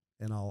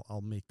 and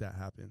I'll make that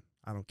happen.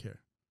 I don't care.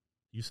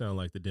 You sound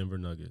like the Denver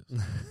Nuggets.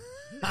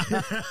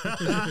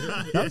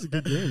 That was a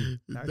good game,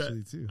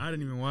 actually, too. I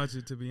didn't even watch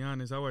it, to be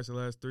honest. I watched the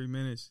last 3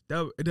 minutes.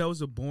 That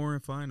was a boring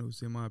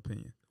finals, in my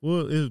opinion.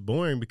 Well, it was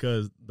boring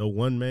because the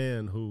one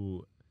man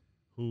who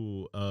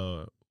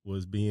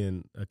was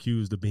being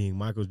accused of being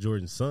Michael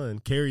Jordan's son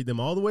carried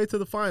them all the way to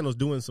the finals,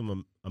 doing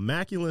some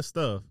immaculate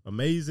stuff,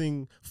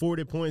 amazing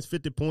 40 points,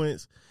 50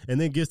 points, and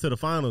then gets to the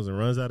finals and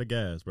runs out of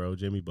gas, bro.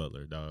 Jimmy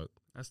Butler, dog.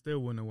 I still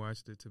wouldn't have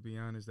watched it, to be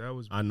honest. That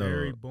was I know.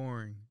 very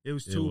boring. It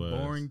was two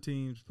boring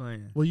teams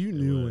playing. Well, you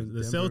knew when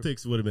the Denver,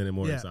 Celtics would have been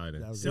more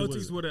exciting. I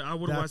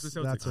would have watched the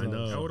Celtics. I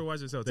know. I would have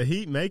watched the Celtics. The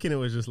Heat making it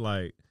was just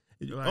like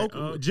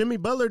Jimmy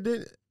Butler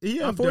he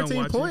had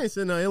 14 points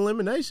in an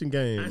elimination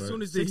game. As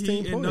soon as the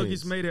Heat and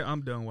Nuggets made it,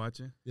 I'm done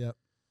watching. Yep.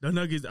 The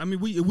Nuggets. I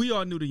mean, we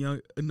all knew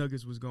the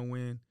Nuggets was gonna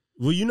win.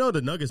 Well, you know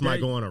the Nuggets might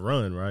go on a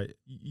run, right?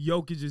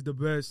 Jokic is the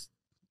best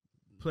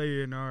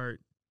player in our.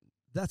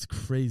 That's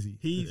crazy.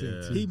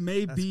 He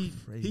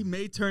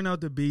may turn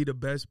out to be the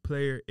best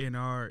player in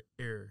our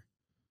era.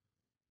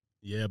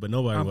 Yeah, but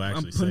nobody will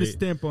actually I'm putting a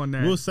stamp on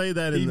that. We'll say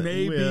that he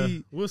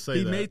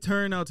may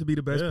turn out to be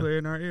the best Yeah. player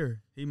in our era.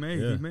 He may.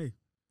 Yeah. He may.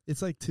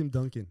 It's like Tim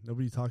Duncan.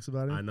 Nobody talks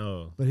about him. I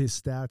know. But his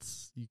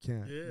stats, you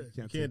can't. Yeah.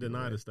 You can't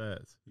deny the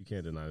stats. You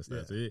can't deny the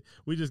stats. Yeah.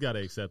 We just got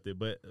to accept it.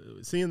 But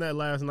seeing that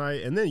last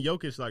night, and then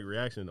Jokic's like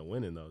reaction to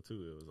winning though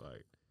too, it was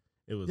like.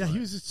 Yeah, he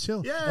was just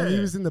chill. Yeah. And he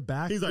was in the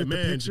back. He's like, with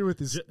man, the picture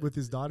with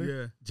his daughter.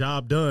 Yeah.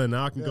 Job done.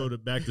 Now I can go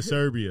back to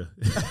Serbia.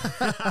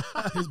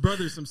 His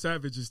brothers some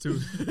savages too.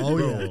 Oh,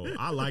 bro, yeah.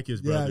 I like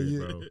his brothers,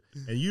 bro.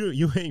 And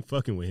you ain't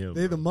fucking with him.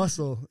 They bro. the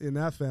muscle in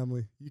that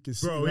family. You can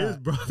see Bro, that.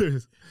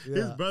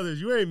 his brothers,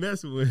 you ain't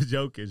messing with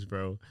Jokic,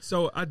 bro.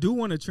 So I do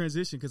want to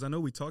transition because I know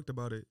we talked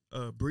about it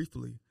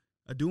briefly.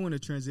 I do want to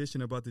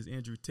transition about this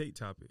Andrew Tate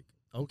topic.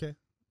 Okay.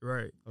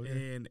 Right.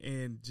 Okay.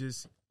 And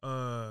just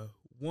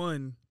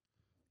one,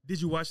 did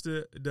you watch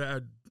the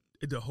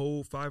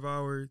whole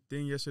 5-hour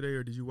thing yesterday,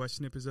 or did you watch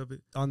snippets of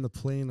it? On the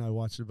plane, I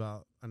watched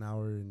about an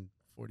hour and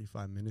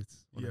 45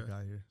 minutes when I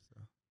got here.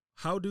 So.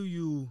 How do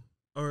you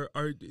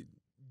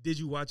did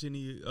you watch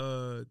any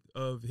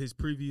of his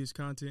previous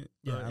content?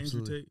 Yeah, Andrew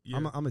absolutely. Tate? Yeah.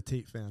 I'm a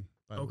Tate fan.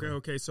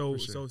 Okay. So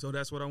sure. so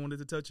that's what I wanted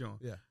to touch on.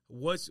 Yeah.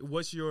 What's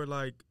your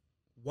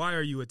why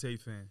are you a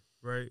Tate fan?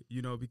 Right?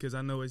 You know, because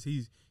I know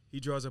he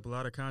draws up a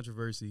lot of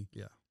controversy.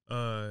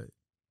 Yeah.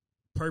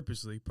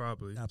 Purposely,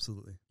 probably.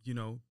 Absolutely. You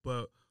know,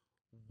 but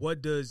what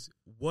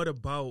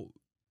about,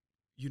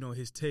 you know,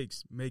 his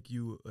takes make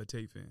you a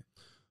Tate fan?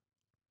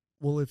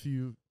 Well, if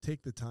you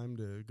take the time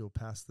to go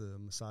past the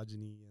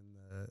misogyny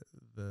and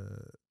the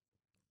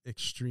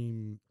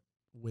extreme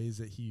ways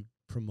that he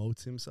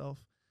promotes himself,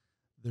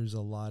 there's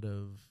a lot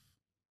of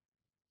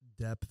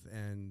depth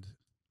and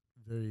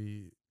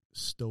very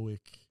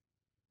stoic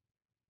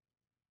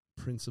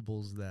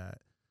principles that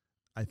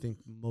I think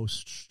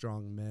most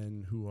strong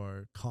men who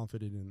are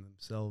confident in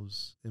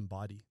themselves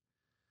embody.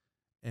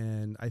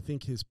 And I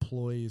think his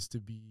ploy is to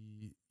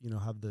be, you know,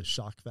 have the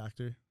shock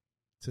factor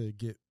to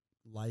get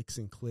likes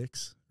and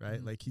clicks, right?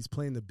 Mm-hmm. Like he's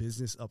playing the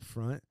business up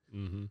front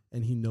Mm-hmm.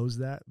 and he knows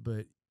that,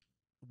 but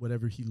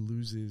whatever he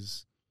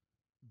loses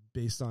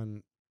based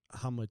on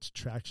how much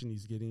traction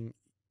he's getting,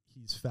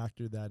 he's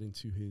factored that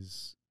into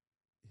his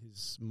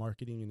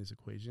marketing and his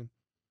equation.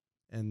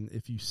 And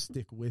if you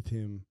stick with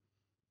him,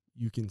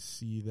 you can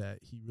see that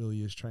he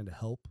really is trying to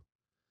help.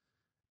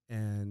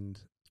 And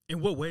in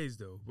what ways,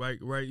 though? Right.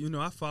 You know,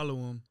 I follow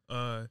him,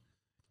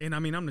 and I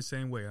mean, I'm the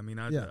same way. I mean,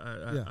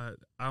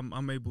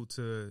 I'm able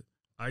to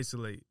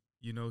isolate.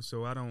 You know,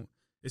 so I don't.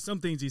 It's some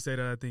things he say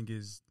that I think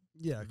is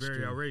very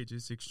extreme.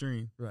 outrageous,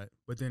 extreme. Right.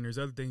 But then there's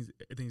other things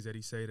that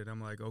he say that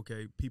I'm like,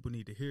 okay, people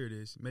need to hear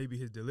this. Maybe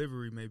his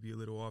delivery may be a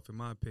little off, in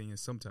my opinion.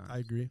 Sometimes I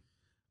agree.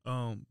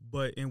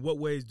 But in what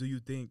ways do you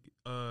think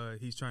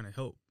he's trying to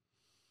help?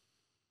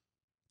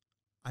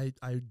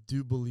 I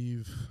do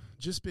believe,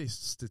 just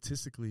based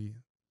statistically,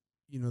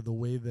 you know, the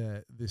way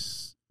that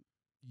this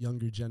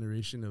younger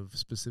generation of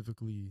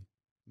specifically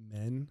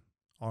men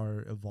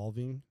are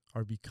evolving,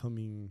 are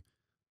becoming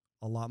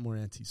a lot more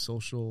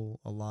antisocial,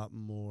 a lot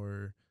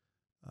more,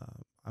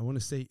 I want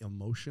to say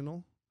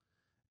emotional.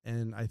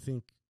 And I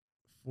think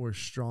for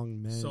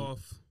strong men.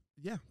 Soft.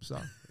 Yeah,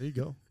 soft. There you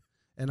go.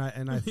 And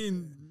I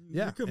mean,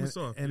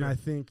 soft. And I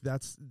think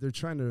they're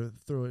trying to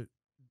throw it,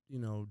 you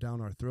know,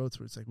 down our throats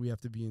where it's like we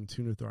have to be in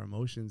tune with our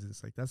emotions.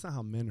 It's like that's not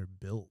how men are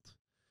built.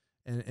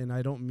 And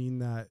I don't mean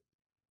that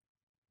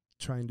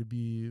trying to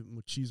be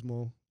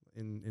machismo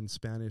in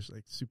Spanish,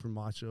 like super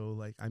macho.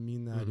 Like I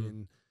mean that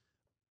in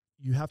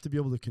you have to be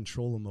able to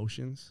control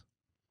emotions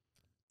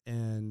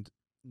and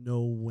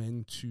know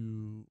when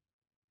to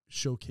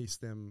showcase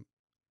them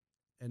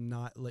and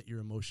not let your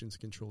emotions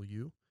control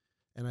you.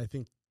 And I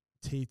think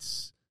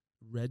Tate's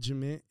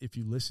regiment, if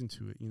you listen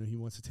to it, you know, he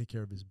wants to take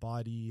care of his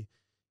body.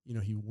 You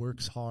know, he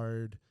works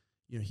hard.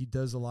 You know, he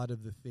does a lot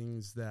of the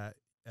things that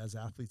as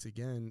athletes,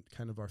 again,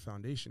 kind of our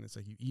foundation. It's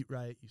like you eat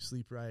right, you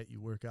sleep right, you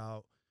work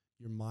out,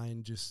 your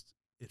mind just,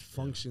 it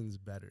functions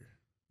better.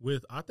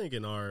 I think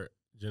in our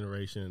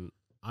generation,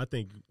 I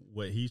think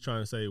what he's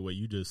trying to say, what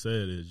you just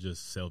said, is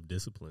just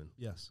self-discipline.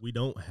 Yes. We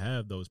don't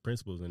have those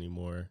principles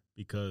anymore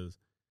because,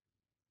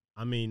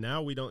 I mean,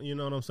 now we don't, you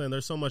know what I'm saying?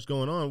 There's so much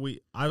going on.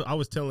 I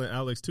was telling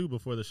Alex, too,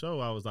 before the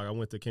show, I was like, I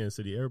went to Kansas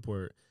City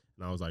Airport,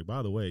 and I was like,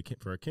 by the way,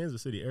 for a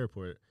Kansas City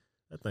Airport,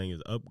 that thing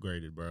is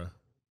upgraded, bro.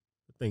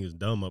 That thing is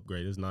dumb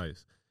upgrade. It's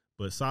nice.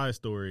 But side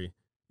story,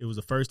 it was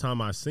the first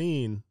time I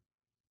seen,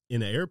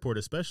 in the airport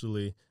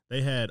especially,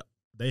 they had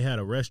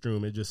a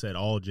restroom. It just said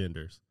all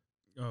genders.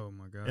 Oh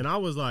my God. And I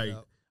was like,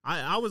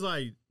 I was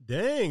like,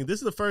 dang, this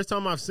is the first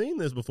time I've seen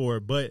this before.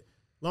 But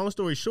long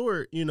story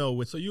short, you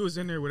know, so you was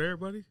in there with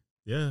everybody?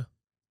 Yeah,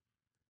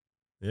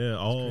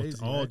 all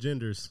crazy, all right?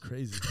 genders. It's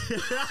crazy.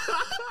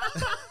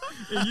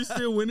 And you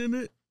still winning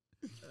it?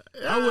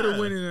 I would have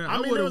went in there. I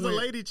mean, there was a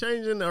lady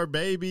changing her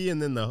baby,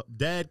 and then the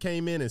dad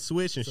came in and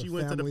switched, and It's a she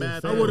went to the family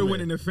bathroom. I would have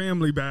went in the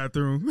family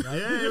bathroom.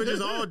 Yeah, it was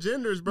just all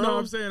genders, bro. No,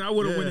 I'm saying I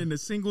would have went in the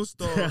single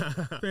stall family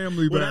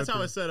bathroom. Well, that's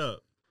how it's set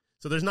up.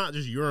 So there's not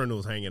just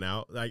urinals hanging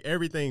out. Like,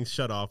 everything's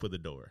shut off with a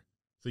door.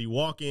 So you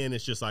walk in,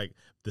 it's just like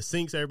the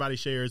sinks everybody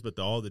shares, but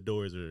all the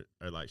doors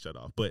are like shut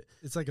off. But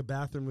It's like a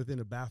bathroom within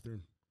a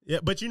bathroom. yeah,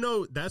 but you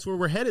know, that's where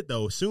we're headed,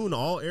 though. Soon,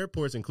 all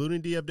airports,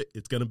 including DFW,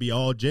 it's going to be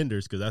all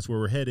genders because that's where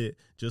we're headed,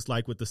 just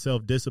like with the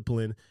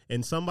self-discipline.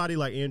 And somebody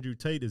like Andrew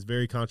Tate is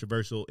very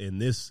controversial in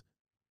this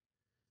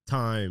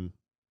time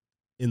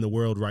in the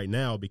world right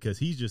now because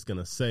he's just going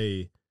to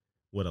say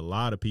what a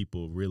lot of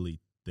people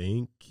really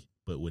think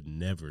but would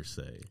never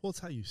say. Well, it's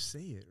how you say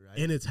it, right?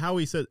 And it's how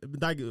he said,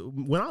 like,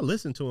 when I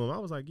listened to him, I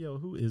was like, yo,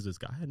 who is this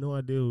guy? I had no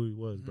idea who he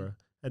was, bro.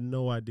 I had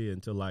no idea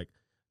until, like,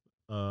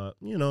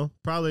 you know,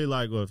 probably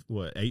like,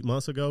 what, 8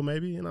 months ago,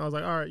 maybe? And I was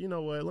like, all right, you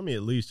know what? Let me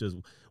at least just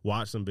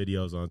watch some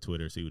videos on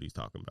Twitter, see what he's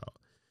talking about.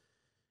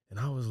 And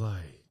I was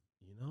like,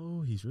 you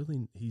know, he's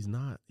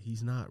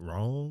not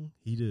wrong.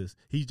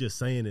 He's just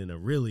saying it in a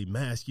really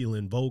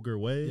masculine, vulgar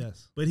way.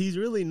 Yes. But he's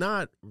really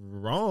not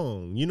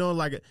wrong. You know,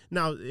 like,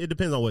 now it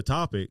depends on what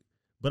topic.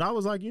 But I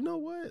was like, you know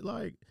what?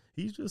 Like,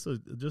 he's just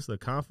a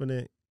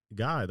confident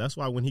guy. That's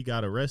why when he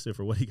got arrested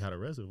for what he got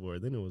arrested for,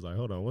 then it was like,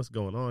 hold on, what's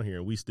going on here?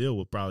 And we still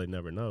will probably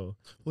never know.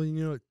 Well,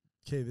 you know what,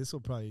 Kay, this will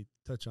probably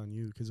touch on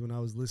you because when I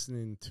was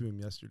listening to him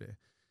yesterday,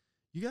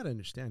 you got to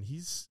understand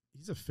he's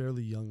a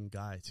fairly young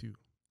guy too.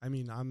 I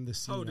mean, I'm the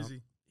senior. How old is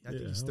he? I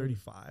think he's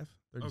 35,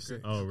 36.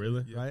 Okay. Oh,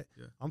 really? Yeah, Right?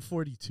 yeah. I'm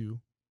 42.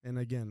 And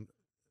again,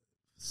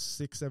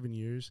 6-7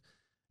 years,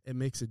 it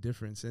makes a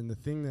difference. And the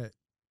thing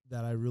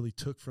that I really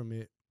took from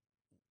it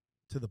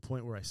to the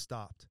point where I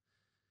stopped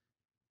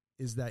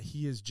is that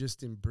he has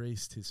just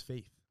embraced his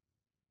faith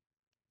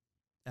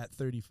at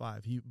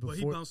 35. He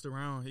bounced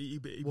around. He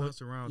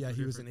bounced around. Yeah,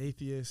 he was an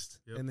atheist,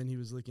 Yep. and then he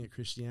was looking at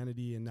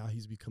Christianity, and now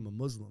he's become a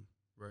Muslim,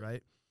 Right.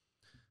 right?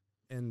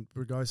 And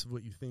regardless of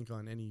what you think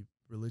on any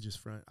religious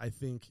front, I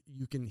think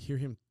you can hear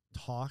him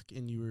talk,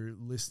 and you were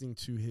listening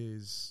to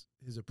his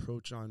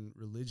approach on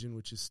religion,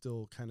 which is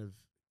still kind of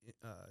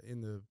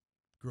in the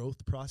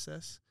growth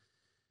process.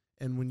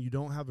 And when you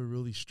don't have a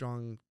really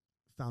strong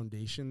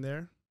foundation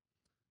there,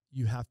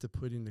 you have to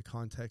put into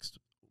context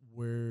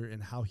where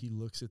and how he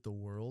looks at the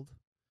world.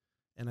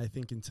 And I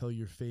think until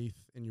your faith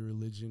and your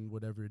religion,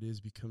 whatever it is,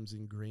 becomes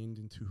ingrained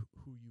into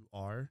who you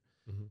are,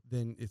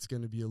 then it's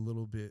going to be a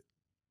little bit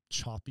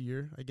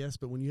choppier, I guess.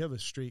 But when you have a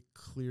straight,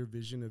 clear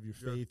vision of your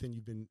faith and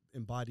you've been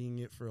embodying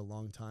it for a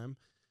long time,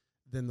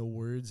 then the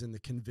words and the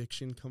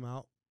conviction come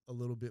out a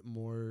little bit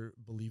more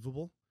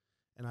believable.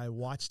 And I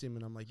watched him,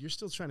 and I'm like, you're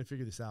still trying to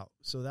figure this out.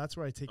 So that's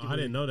where I take it. I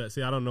didn't know that.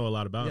 See, I don't know a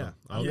lot about him.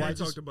 He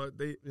talked about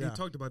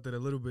that a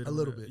little bit. A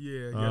little bit.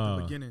 Yeah, at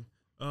the beginning.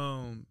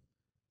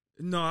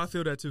 No, I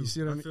feel that too. You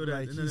see what I mean? feel that.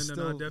 Like, No,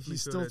 I definitely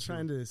he's feel still that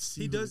trying too. to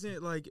see. He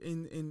doesn't like,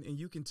 and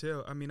you can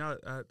tell. I mean,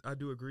 I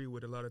do agree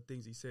with a lot of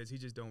things he says. He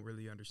just don't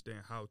really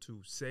understand how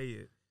to say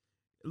it.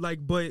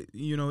 Like, but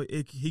you know,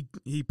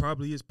 he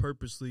probably is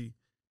purposely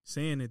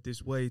saying it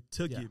this way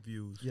to get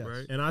views,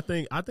 right? And I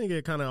think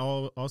it kind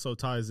of also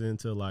ties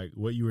into like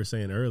what you were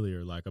saying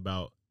earlier, like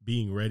about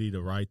being ready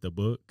to write the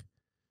book.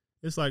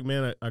 It's like,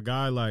 man, a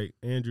guy like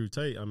Andrew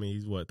Tate, I mean,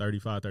 he's what,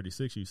 35,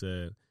 36, you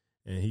said,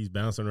 and he's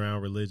bouncing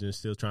around religion,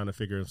 still trying to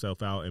figure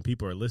himself out, and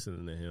people are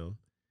listening to him.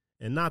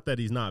 And not that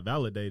he's not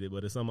validated,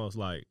 but it's almost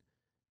like,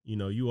 you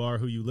know, you are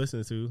who you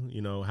listen to.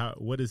 You know,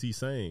 what is he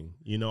saying?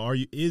 You know,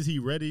 is he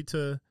ready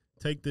to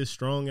take this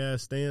strong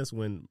ass stance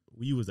when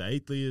you was an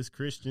atheist,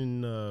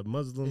 Christian,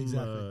 Muslim?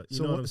 Exactly.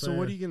 You know what I'm saying? So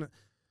what are you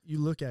you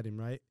look at him,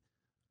 right?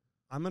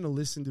 I'm going to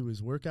listen to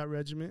his workout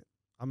regimen.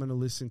 I'm going to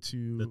listen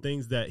to the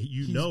things that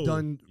he's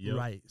done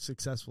right,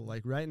 successful.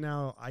 Like right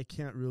now, I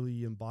can't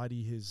really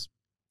embody his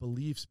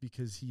beliefs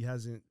because he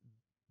hasn't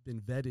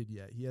been vetted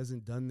yet. He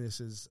hasn't done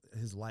this as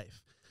his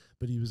life,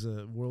 but he was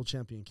a world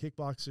champion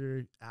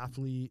kickboxer,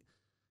 athlete,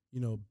 you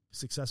know,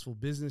 successful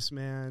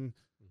businessman,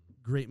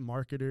 great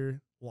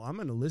marketer. Well, I'm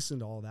going to listen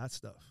to all that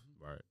stuff.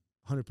 Right.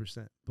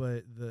 100%.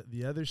 But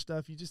the other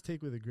stuff you just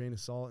take with a grain of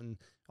salt. And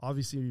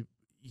obviously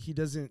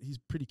he's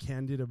pretty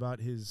candid about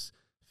his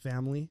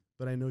family,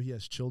 but I know he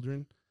has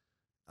children.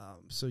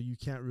 So you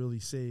can't really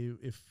say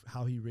if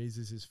how he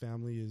raises his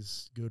family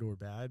is good or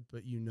bad,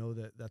 but you know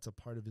that that's a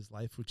part of his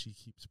life, which he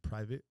keeps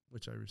private,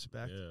 which I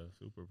respect. Yeah,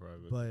 super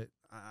private. But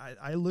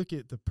I look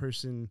at the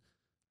person,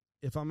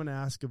 if I'm going to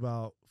ask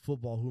about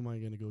football, who am I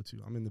going to go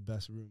to? I'm in the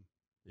best room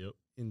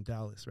in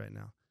Dallas right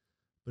now.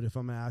 But if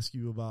I'm going to ask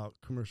you about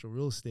commercial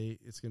real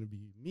estate, it's going to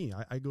be me.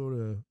 I go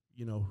to,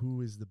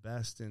 who is the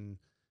best and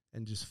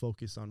just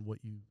focus on what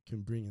you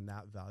can bring in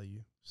that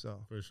value.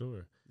 So for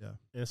sure. Yeah.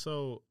 And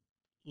so,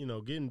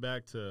 getting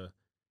back to,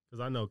 because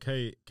I know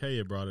Kay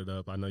had brought it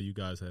up. I know you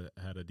guys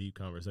had a deep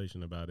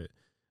conversation about it.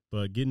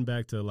 But getting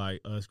back to like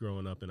us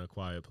growing up in a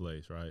quiet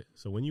place, right?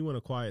 So when you want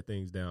to quiet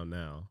things down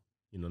now,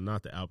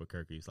 not the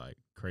Albuquerque's like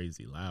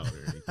crazy loud or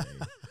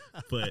anything,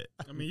 but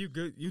I mean, you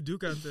do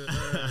got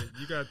the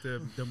you got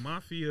the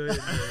mafia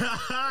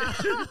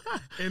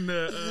and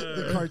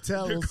the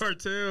cartels. The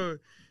cartel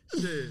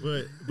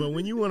shit. But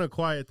when you want to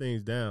quiet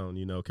things down,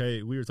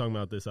 Kay, we were talking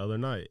about this other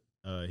night.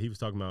 He was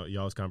talking about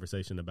y'all's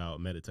conversation about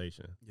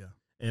meditation. Yeah.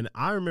 And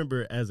I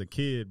remember as a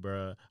kid,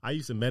 bruh, I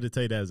used to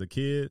meditate as a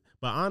kid.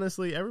 But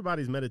honestly,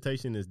 everybody's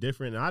meditation is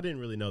different. And I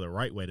didn't really know the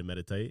right way to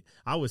meditate.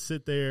 I would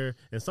sit there,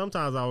 and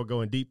sometimes I would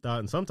go in deep thought,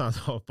 and sometimes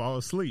I would fall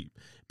asleep.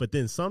 But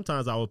then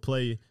sometimes I would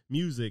play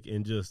music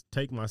and just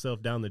take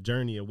myself down the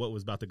journey of what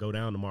was about to go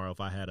down tomorrow if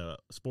I had a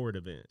sport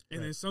event.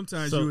 And then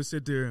sometimes you would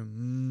sit there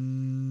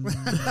and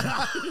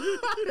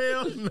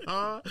hell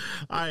no.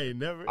 I ain't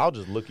never. I'll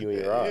just look you in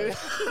your eyes.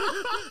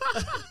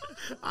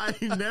 I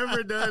ain't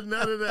never done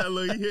none of that.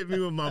 Look, he hit me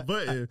with my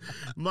button.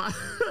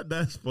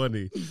 That's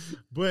funny.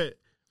 But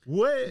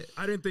what?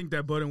 I didn't think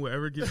that button would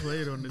ever get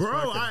played on this bro,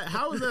 podcast.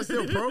 how is that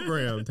still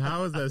programmed?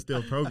 How is that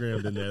still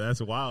programmed in there?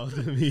 That's wild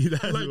to me.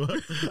 That's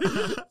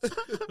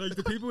like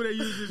the people that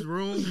use this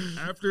room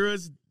after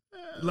us,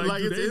 like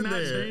do it's they in not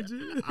there. change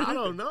it? I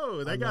don't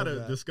know. They got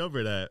to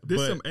discover that. This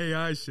but some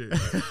AI shit.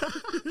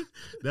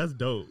 That's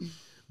dope.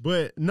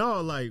 But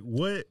no, like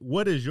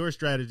what is your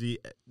strategy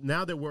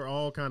now that we're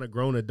all kind of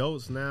grown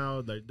adults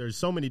now? There's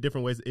so many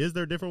different ways. Is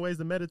there different ways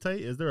to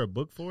meditate? Is there a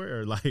book for it?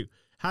 Or like,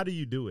 how do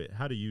you do it?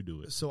 How do you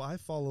do it? So I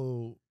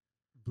follow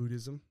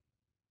Buddhism,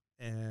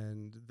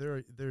 and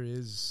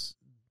there's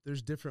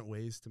different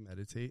ways to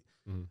meditate.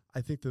 Mm-hmm.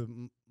 I think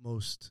the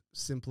most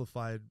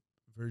simplified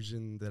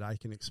version that I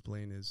can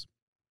explain is,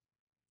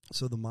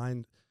 so the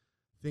mind,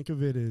 think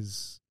of it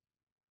as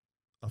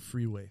a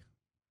freeway.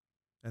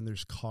 And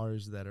there's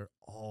cars that are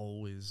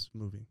always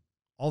moving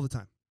all the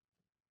time.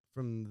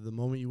 From the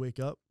moment you wake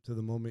up to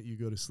the moment you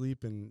go to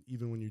sleep, and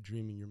even when you're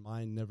dreaming, your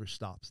mind never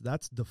stops.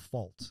 That's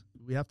default.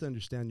 We have to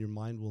understand your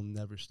mind will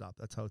never stop.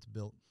 That's how it's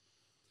built.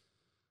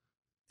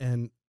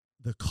 And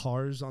the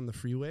cars on the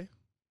freeway,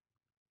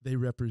 they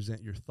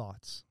represent your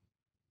thoughts,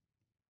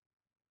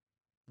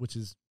 which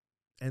is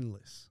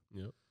endless.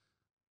 Yep.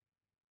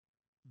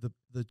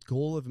 The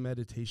goal of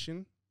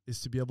meditation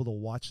is to be able to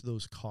watch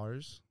those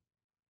cars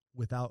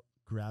without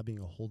grabbing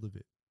a hold of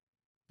it,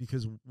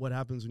 because what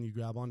happens when you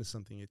grab onto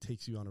something? It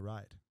takes you on a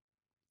ride.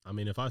 I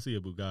mean, if I see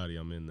a Bugatti,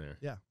 I'm in there.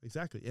 Yeah,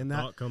 exactly. And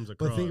that comes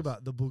across. But think about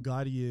it, the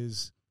Bugatti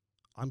is,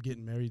 I'm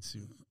getting married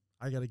soon.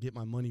 I got to get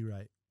my money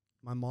right.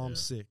 My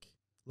mom's sick.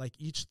 Like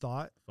each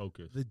thought,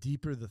 focus. The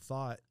deeper the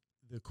thought,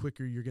 the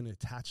quicker you're going to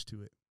attach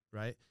to it,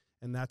 right?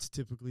 And that's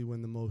typically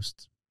when the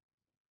most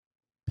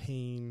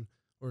pain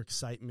or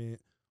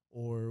excitement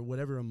or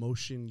whatever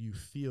emotion you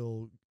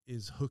feel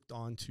is hooked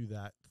onto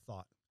that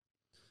thought.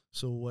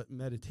 So what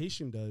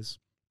meditation does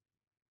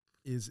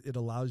is it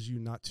allows you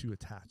not to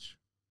attach.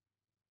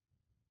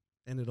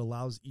 And it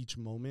allows each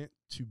moment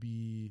to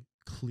be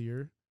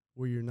clear,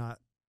 where you're not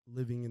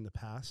living in the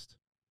past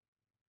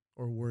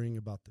or worrying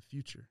about the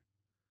future.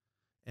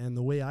 And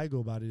the way I go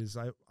about it is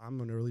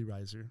I'm an early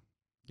riser,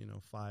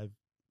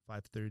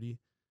 5:30.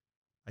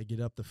 I get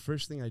up. The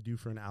first thing I do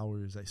for an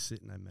hour is I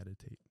sit and I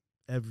meditate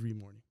every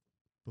morning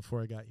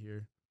before I got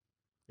here.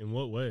 In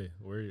what way?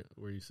 Where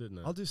are you sitting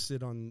at? I'll just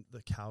sit on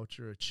the couch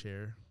or a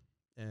chair,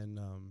 and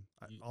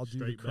I'll do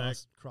the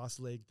cross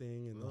leg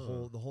thing and the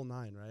whole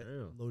nine, right?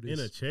 In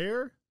a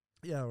chair?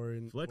 Yeah, or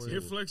in flexible.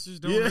 Your flexors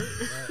don't Yeah.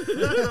 hurt.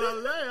 That's what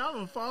I'm saying. I'm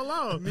gonna fall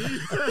off.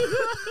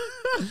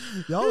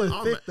 Y'all are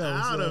I'm thick though.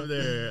 out of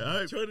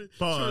there.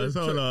 Pause.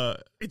 Hold on.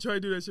 Hey, try to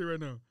do that shit right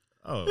now.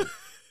 Oh,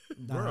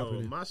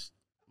 bro,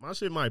 my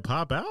shit might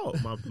pop out.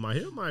 My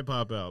hip might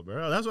pop out,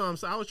 bro. That's what I'm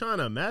saying. I was trying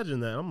to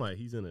imagine that. I'm like,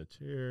 he's in a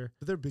chair.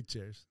 But they're big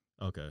chairs.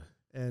 Okay.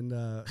 And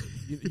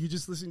you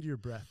just listen to your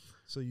breath.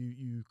 So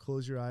you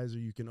close your eyes, or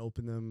you can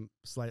open them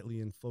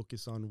slightly and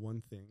focus on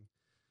one thing.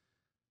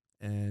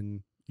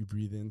 And you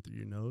breathe in through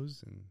your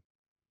nose and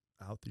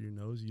out through your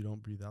nose. You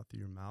don't breathe out through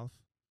your mouth.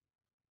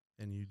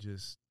 And you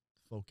just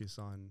focus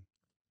on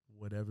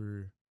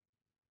whatever,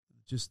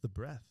 just the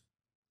breath.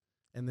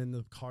 And then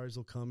the cars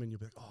will come and you'll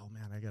be like, oh,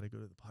 man, I got to go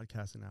to the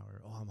podcast an hour.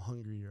 Oh, I'm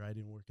hungry, or I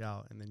didn't work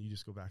out. And then you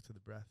just go back to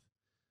the breath.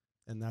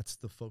 And that's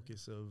the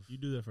focus of. You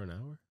do that for an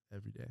hour?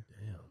 Every day.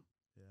 Damn.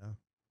 Yeah.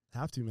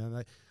 Have to,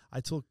 man. I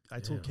told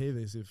Kay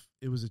this, if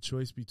it was a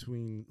choice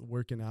between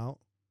working out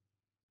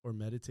or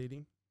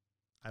meditating,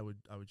 I would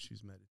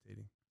choose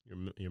meditating.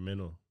 Your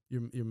mental.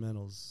 Your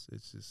mentals,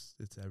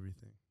 it's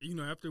everything. You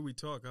know, after we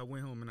talked, I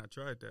went home and I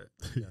tried that.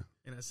 Yeah.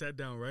 And I sat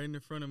down right in the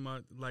front of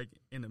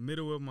in the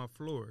middle of my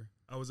floor.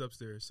 I was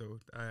upstairs, so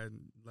I had,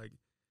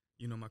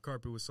 my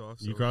carpet was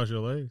soft. So You cross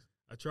your legs?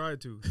 I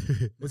tried to.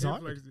 It's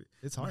hard.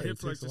 It's hard. My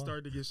hips to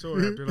start to get sore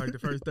after the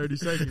first 30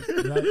 seconds.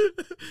 Right.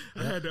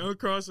 I had to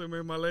uncross them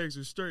and my legs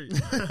were straight.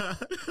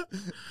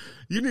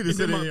 You need to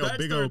sit in your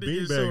big old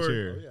beanbag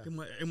chair. Oh,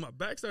 yeah. And my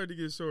back started to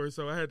get sore,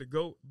 so I had to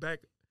go back.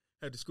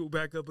 Had to scoot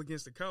back up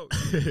against the couch,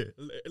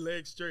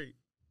 legs straight,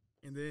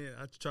 and then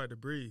I tried to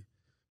breathe,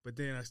 but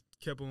then I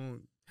kept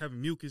on having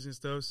mucus and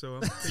stuff. So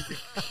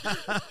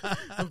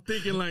I'm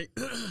thinking,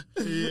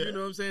 you know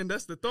what I'm saying?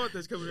 That's the thought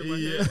that's coming in my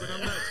head,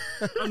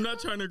 but I'm not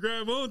trying to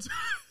grab onto.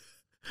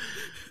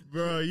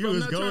 Bro, you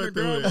was going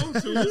through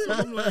it. So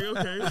I'm like,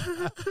 okay.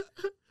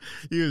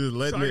 You was just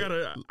letting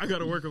I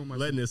gotta work on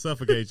myself. letting it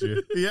suffocate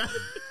you. Yeah.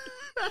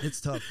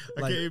 It's tough.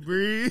 I can't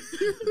breathe.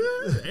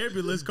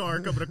 Ambulance car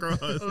coming across.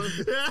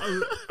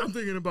 I'm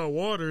thinking about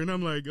water, and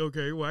I'm like,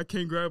 okay, well, I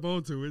can't grab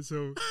onto it,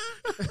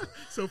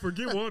 so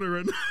forget water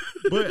right now.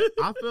 But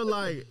I feel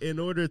like in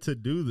order to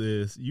do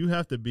this, you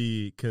have to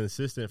be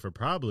consistent for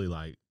probably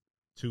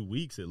 2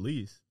 weeks at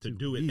least to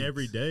do it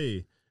every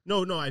day.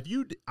 No.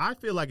 I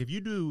feel like if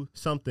you do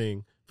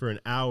something for an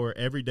hour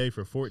every day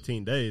for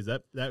 14 days,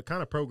 that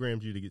kind of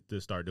programs you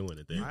to start doing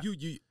it. Then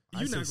You're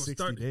not gonna 60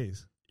 start.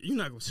 days. You're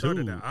not gonna start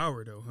at an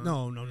hour though, huh?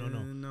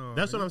 No.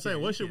 That's what I'm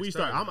saying. What should we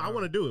start? I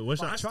want to do it. What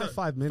should I Try start?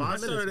 5 minutes. I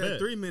 5 minutes. started at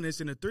 3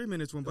 minutes, and the 3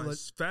 minutes went by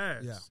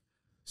fast. Yeah.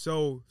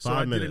 So 5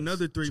 I minutes. did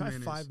another 3 Try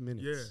minutes. 5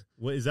 minutes. Yeah.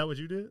 What is that? What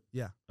you did?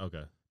 Yeah.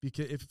 Okay.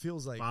 Because it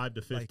feels like 5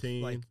 to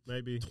 15,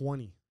 maybe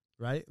 20,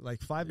 right?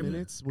 5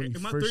 minutes when you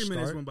And my first 3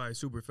 minutes start. went by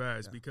super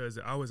fast because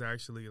I was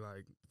actually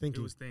Thinking.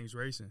 it was things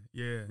racing.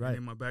 Yeah. Right. And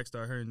then my back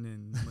started hurting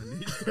and my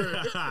knees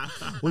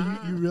hurt. Well,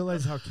 you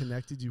realize how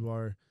connected you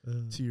are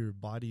to your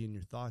body and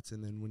your thoughts,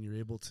 and then when you're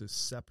able to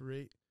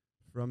separate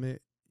from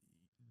it,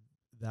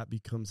 that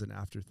becomes an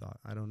afterthought.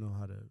 I don't know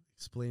how to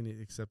explain it,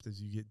 except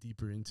as you get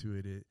deeper into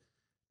it,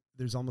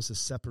 there's almost a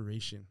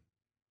separation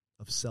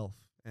of self,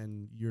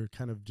 and you're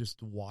kind of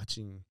just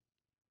watching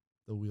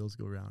the wheels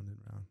go round and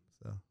round.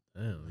 So,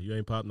 damn, you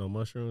ain't popped no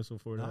mushrooms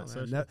before that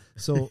session?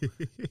 So,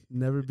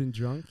 never been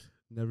drunk,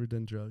 never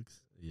done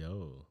drugs.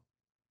 Yo,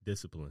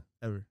 discipline.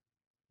 Ever.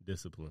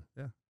 Discipline.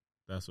 Yeah.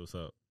 That's what's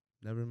up.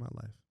 Never in my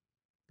life.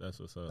 That's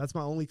what's up. That's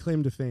my only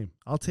claim to fame.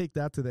 I'll take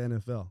that to the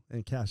NFL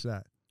and cash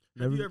that.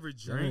 Have you ever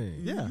drank?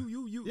 Yeah.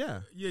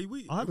 Yeah.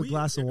 I'll have a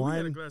glass of wine. We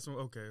had a glass of,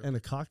 okay. And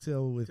a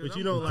cocktail with. But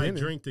you don't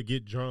drink to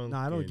get drunk. No,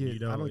 I don't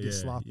get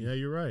sloppy. Yeah,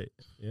 you're right.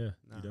 Yeah,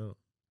 Nah. you don't.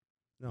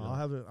 No, Yeah. I'll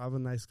have a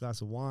nice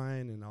glass of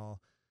wine and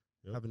I'll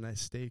have a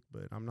nice steak,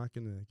 but I'm not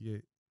gonna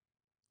get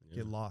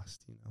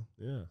lost,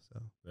 Yeah.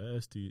 So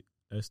that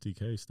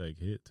STK steak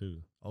hit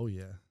too. Oh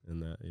yeah.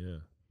 And that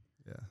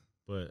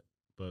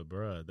But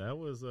bruh, that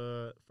was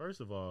first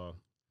of all,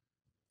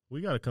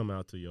 we gotta come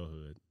out to your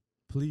hood.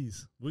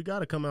 Please. We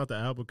gotta come out to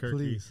Albuquerque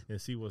Please.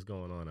 and see what's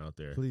going on out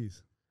there.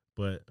 Please.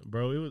 But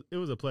bro, it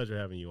was a pleasure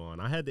having you on.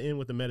 I had to end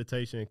with the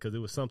meditation because it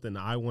was something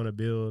that I want to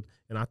build,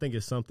 and I think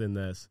it's something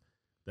that's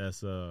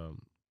a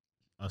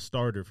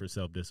starter for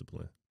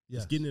self-discipline. Yes.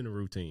 Just getting in a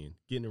routine,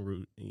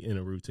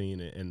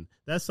 and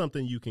that's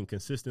something you can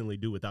consistently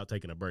do without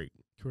taking a break.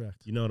 Correct.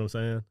 You know what I'm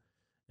saying?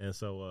 And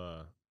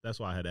so that's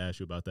why I had to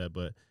ask you about that.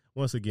 But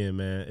once again,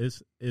 man,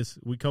 it's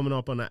we coming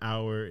up on an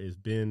hour. It's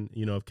been,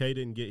 if Kay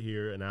didn't get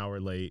here an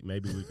hour late,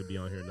 maybe we could be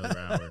on here another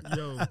hour.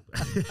 Yo,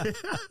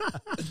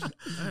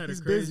 I had a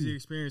crazy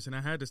experience, and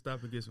I had to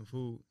stop and get some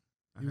food.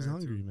 He was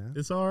hungry, man.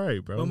 It's all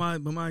right, bro.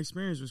 But my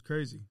experience was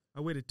crazy.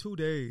 I waited 2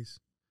 days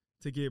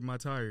to get my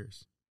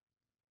tires.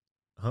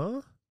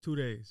 Huh? 2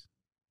 days.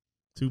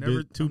 I'm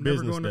never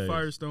going days. to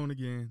Firestone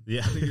again.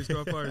 Yeah. I think it's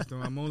called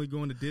Firestone. I'm only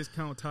going to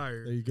Discount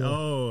Tire. There you go.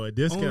 Oh, a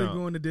discount. Only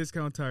going to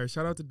Discount Tire.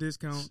 Shout out to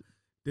Discount.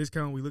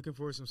 We looking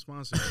for some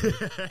sponsors.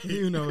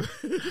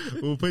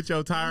 We'll put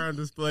your tire on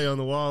display on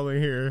the wall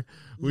in here.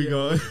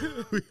 We'll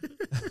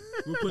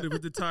put it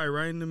with the tire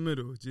right in the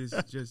middle.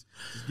 Just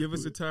give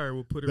us a tire.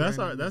 We'll put it. That's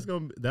right that's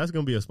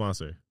gonna be a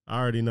sponsor. I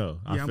already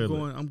know. Yeah,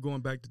 I'm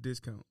going back to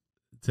Discount.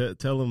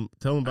 Tell them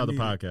about the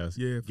podcast.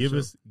 Yeah,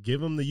 give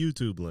them the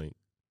YouTube link,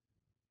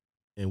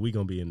 and we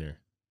gonna be in there.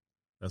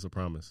 That's a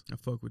promise. I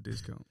fuck with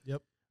Discount.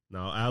 Yep.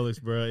 No, Alex,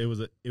 bro, it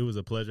was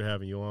a pleasure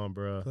having you on,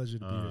 bro. Pleasure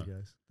to be here,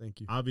 guys. Thank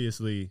you.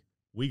 Obviously,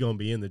 we gonna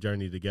be in the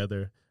journey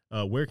together.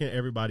 Where can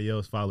everybody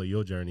else follow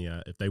your journey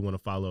at if they want to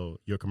follow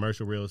your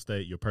commercial real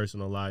estate, your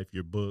personal life,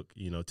 your book?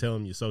 Tell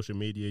them your social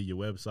media, your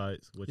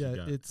websites. What you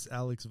got? It's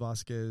Alex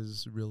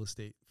Vasquez Real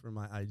Estate for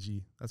my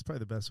IG. That's probably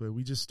the best way.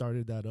 We just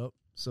started that up,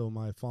 so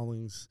my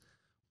followings.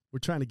 We're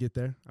trying to get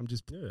there. I'm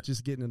just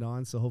getting it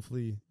on. So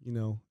hopefully,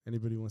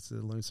 anybody wants to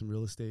learn some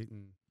real estate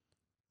and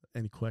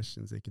any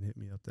questions, they can hit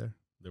me up there.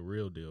 The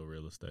real deal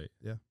real estate.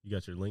 Yeah. You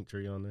got your link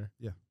tree on there?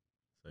 Yeah.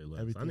 Say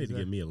less. I need to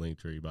get me a link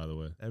tree, by the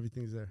way.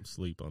 Everything's there.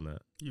 Sleep on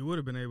that. You would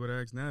have been able to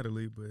ask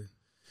Natalie, but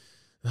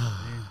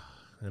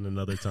and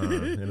another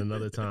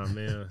time,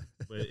 man.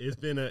 But it's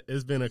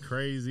been a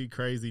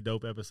crazy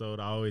dope episode.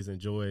 I always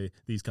enjoy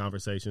these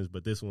conversations,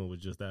 but this one was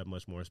just that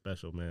much more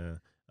special, man.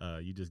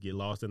 You just get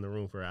lost in the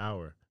room for an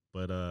hour.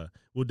 But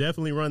we'll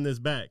definitely run this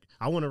back.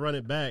 I want to run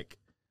it back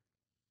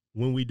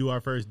when we do our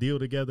first deal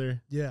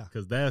together. Yeah.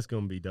 Because that's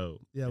going to be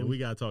dope. Yeah. And we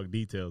got to talk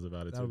details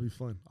about it, that'll too. be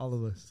fun. All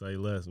of us. Say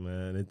less,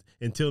 man. And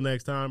until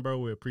next time, bro,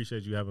 we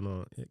appreciate you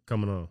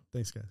coming on.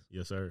 Thanks, guys.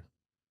 Yes, sir.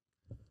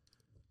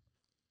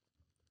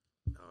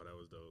 Oh, that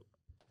was dope.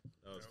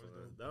 That was fun.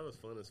 That was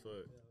fun as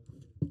fuck.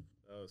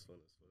 That was fun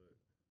as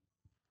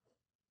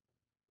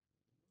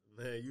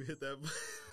fuck. Man, you hit that.